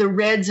the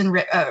Reds and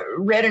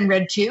Red and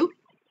Red 2.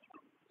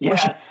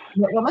 Yes.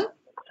 That woman.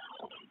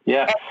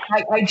 Yeah.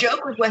 I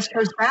joke with West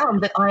Coast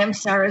Bound that I am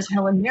Sarah's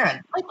Helen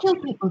Mirren. I kill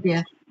people,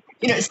 dear.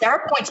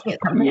 Sarah points me at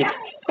something. Yeah.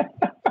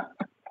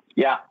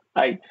 Yeah,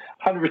 I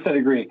 100%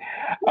 agree.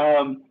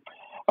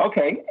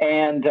 Okay,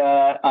 and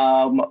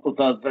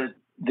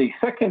the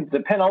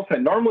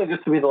penultimate. Normally, this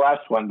would be the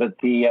last one, but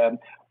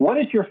what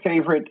is your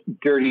favorite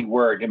dirty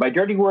word? And by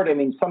dirty word, I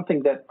mean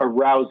something that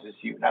arouses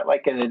you, not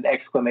like an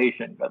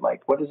exclamation, but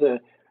like what is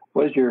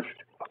your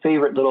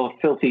favorite little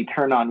filthy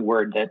turn-on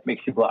word that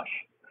makes you blush?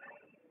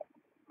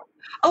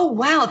 Oh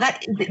wow,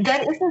 that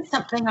isn't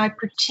something I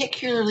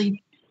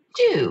particularly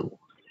do.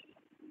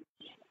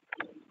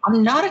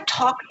 I'm not a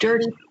talk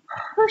dirty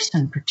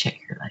person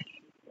particularly.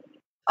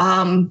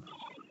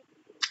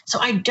 So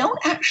I don't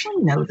actually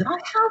know that I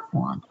have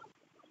one.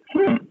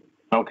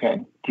 Okay.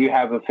 Do you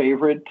have a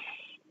favorite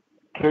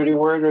dirty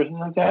word or something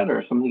like that,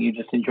 or something you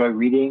just enjoy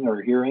reading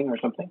or hearing or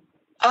something?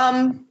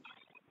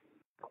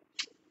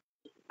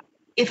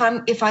 If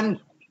I'm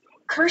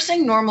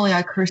cursing, normally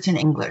I curse in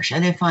English,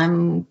 and if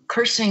I'm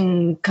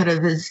cursing kind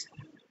of as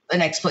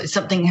an exploit,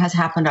 something has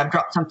happened, I've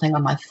dropped something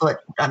on my foot,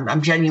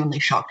 I'm genuinely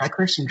shocked, I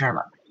curse in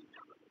German.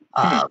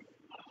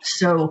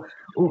 So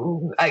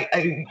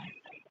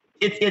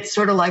it's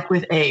sort of like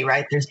with A,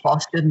 right? There's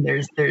Boston,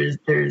 there's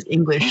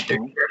English, there's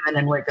German,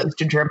 and where it goes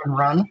to German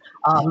run,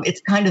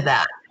 it's kind of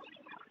that.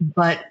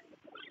 But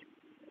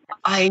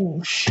I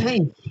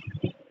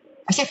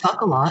say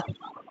fuck a lot.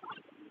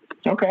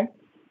 Okay,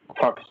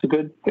 fuck is a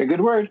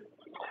good word.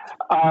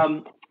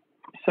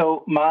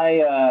 So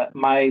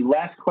my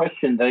last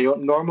question that I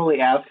don't normally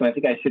ask, and I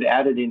think I should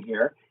add it in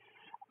here.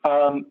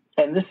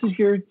 And this is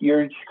your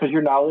because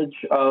your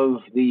knowledge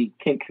of the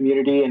kink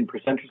community and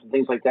presenters and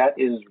things like that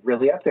is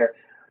really up there.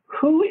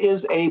 Who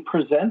is a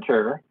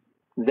presenter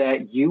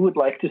that you would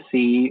like to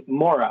see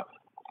more of,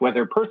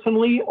 whether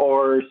personally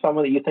or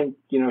someone that you think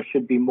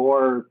should be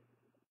more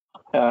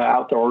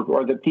out there,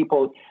 or the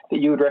people that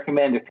you would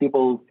recommend if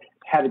people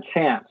had a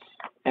chance,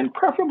 and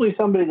preferably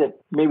somebody that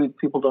maybe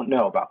people don't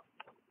know about?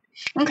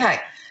 Okay,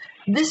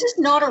 this is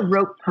not a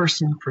rope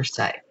person per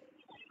se.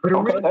 But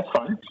okay, that's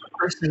fine.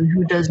 Person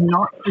who does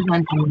not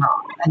present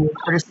enough and is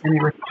sort of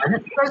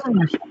semi-retired.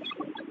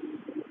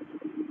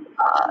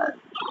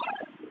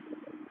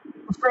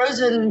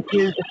 Frozen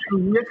is a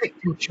terrific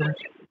teacher.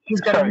 He's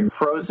got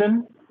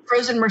Frozen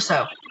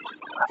Merceau.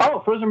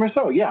 Oh, Frozen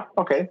Merceau. Yeah.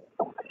 Okay.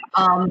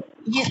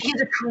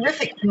 He's a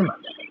terrific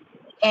human,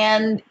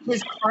 and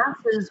his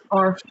classes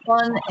are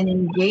fun and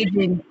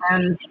engaging.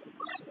 And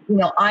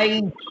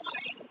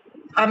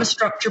I'm a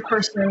structure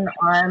person.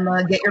 I'm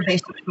a get your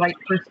basics right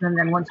person.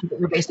 And once you get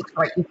your basics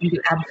right, you can do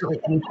absolutely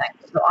anything.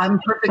 So I'm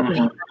perfectly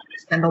happy to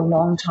spend a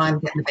long time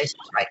getting the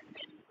basics right.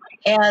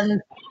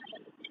 And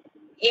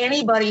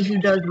anybody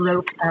who does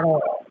rope at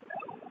all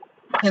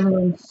can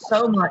learn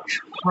so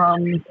much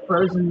from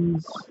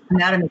Frozen's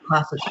anatomy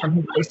classes, from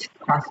his basic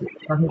classes,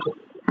 from his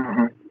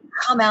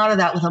come out of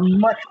that with a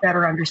much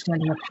better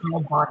understanding of how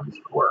bodies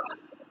work.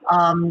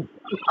 The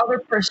other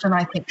person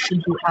I think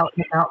should be out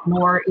and about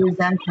more is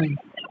Xanthine.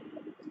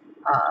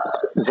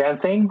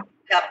 Xanthine?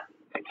 Yep.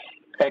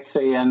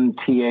 Xanthine.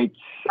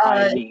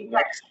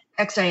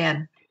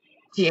 Xanthine.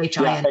 Yeah,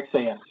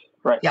 Xan.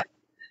 Right. Yep.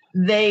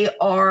 They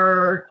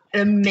are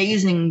an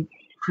amazing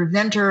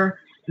presenter.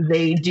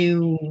 They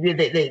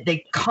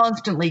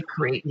constantly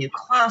create new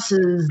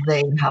classes.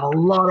 They have a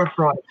lot of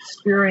broad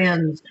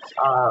experience.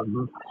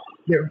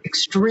 They're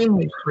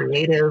extremely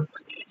creative,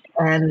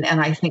 and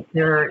I think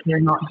they're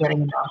not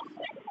getting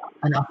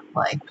enough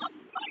play.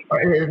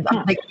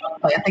 I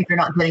think they're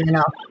not getting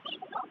enough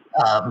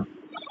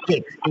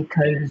gigs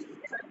because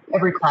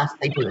every class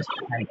they do is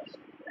tremendous.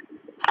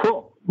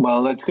 Cool.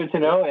 Well, that's good to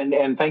know,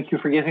 and thank you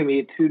for giving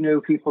me two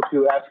new people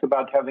to ask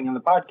about having on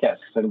the podcast.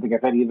 I don't think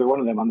I've had either one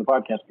of them on the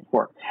podcast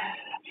before.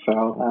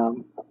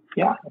 So,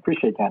 yeah, I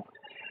appreciate that.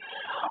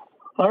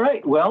 All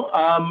right. Well,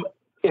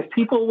 if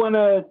people want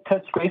to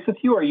touch base with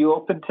you, are you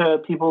open to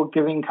people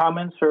giving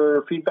comments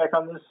or feedback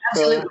on this?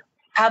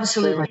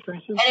 Absolutely.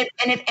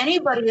 And if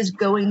anybody is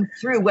going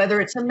through, whether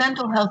it's a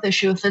mental health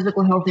issue, a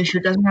physical health issue,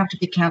 it doesn't have to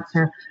be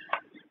cancer.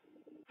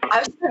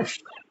 I've spent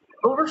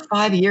over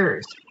 5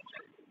 years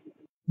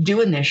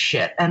doing this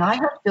shit, and I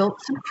have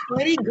built some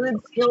pretty good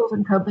skills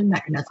and coping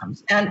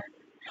mechanisms. And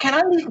can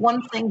I leave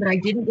one thing that I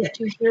didn't get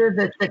to here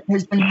that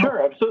has been Sure,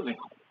 absolutely.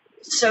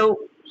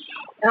 So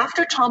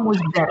after Tom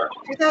was better,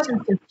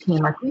 2015,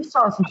 like we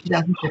saw us in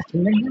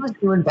 2015, and he was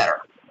doing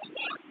better,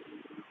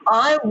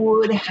 I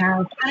would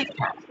have panic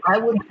attacks. I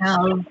would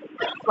have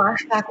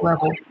flashback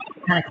level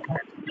panic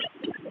attacks.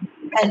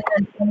 And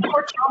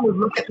poor Tom would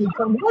look at me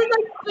going, what did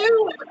I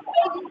do?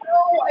 Oh, no,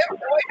 I have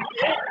no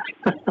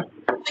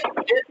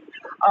idea.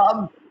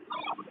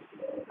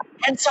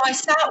 And so I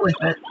sat with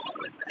it.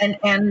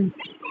 And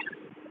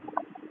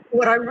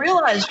what I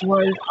realized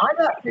was I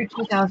got through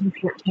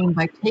 2014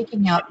 by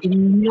taking out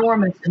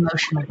enormous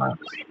emotional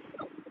loads.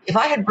 If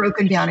I had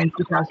broken down in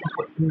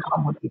 2014,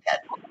 Tom would be dead.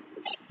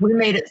 We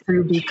made it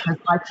through because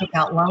I took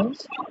out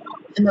loans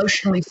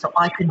emotionally so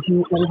I could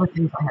do all the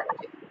things I had to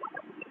do.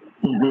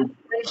 Mm-hmm.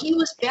 When he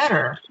was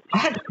better, I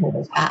had to pay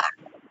those back.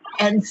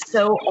 And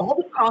so all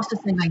the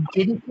processing I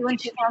didn't do in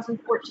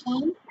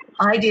 2014,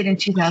 I did in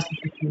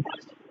 2015.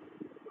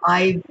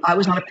 I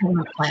was on a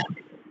payment plan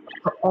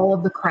for all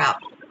of the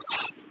crap.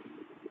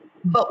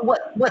 But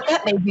what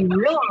that made me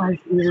realize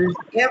is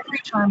every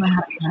time I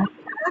had a panic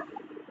attack,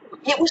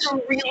 it was a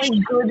really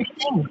good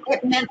thing.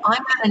 It meant I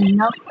had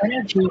enough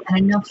energy and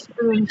enough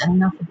spoons and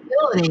enough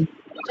ability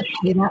to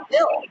pay that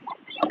bill.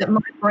 That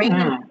my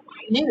brain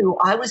knew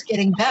I was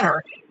getting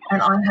better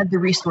and I had the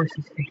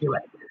resources to do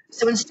it.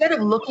 So instead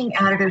of looking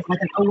at it as like,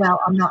 oh, well,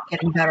 I'm not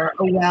getting better.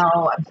 Oh,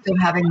 well, I'm still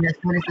having this.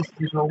 When is this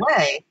going to go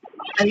away?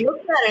 I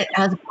looked at it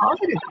as a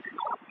positive.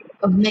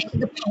 of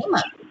making a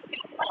payment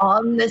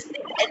on this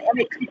thing. And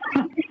it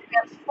completely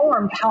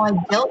transformed how I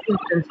dealt with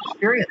those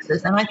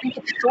experiences. And I think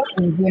it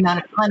shortened the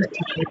amount of time it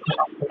took me to pay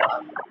off the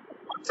loan.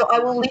 So I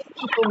will leave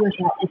people with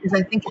that because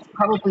I think it's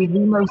probably the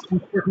most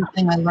important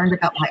thing I learned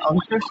about my own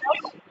process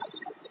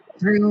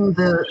through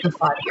the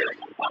 5 years.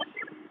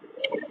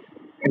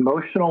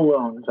 Emotional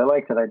loans. I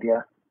like that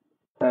idea.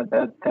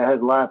 That has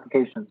a lot of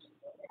applications.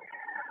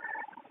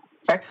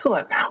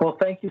 Excellent. Well,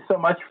 thank you so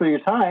much for your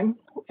time.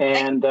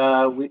 And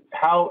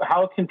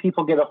how can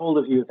people get a hold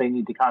of you if they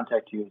need to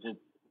contact you? Is it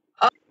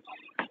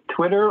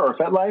Twitter or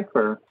FetLife?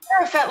 Or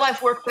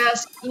FetLife work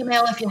best.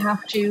 Email if you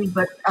have to,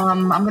 but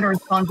I'm going to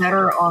respond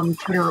better on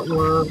Twitter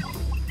or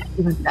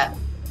even Fet.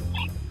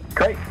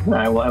 Great.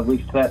 I will have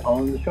links to that all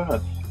in the show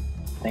notes.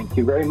 Thank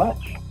you very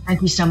much.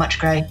 Thank you so much,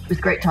 Gray. It was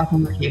great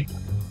talking with you.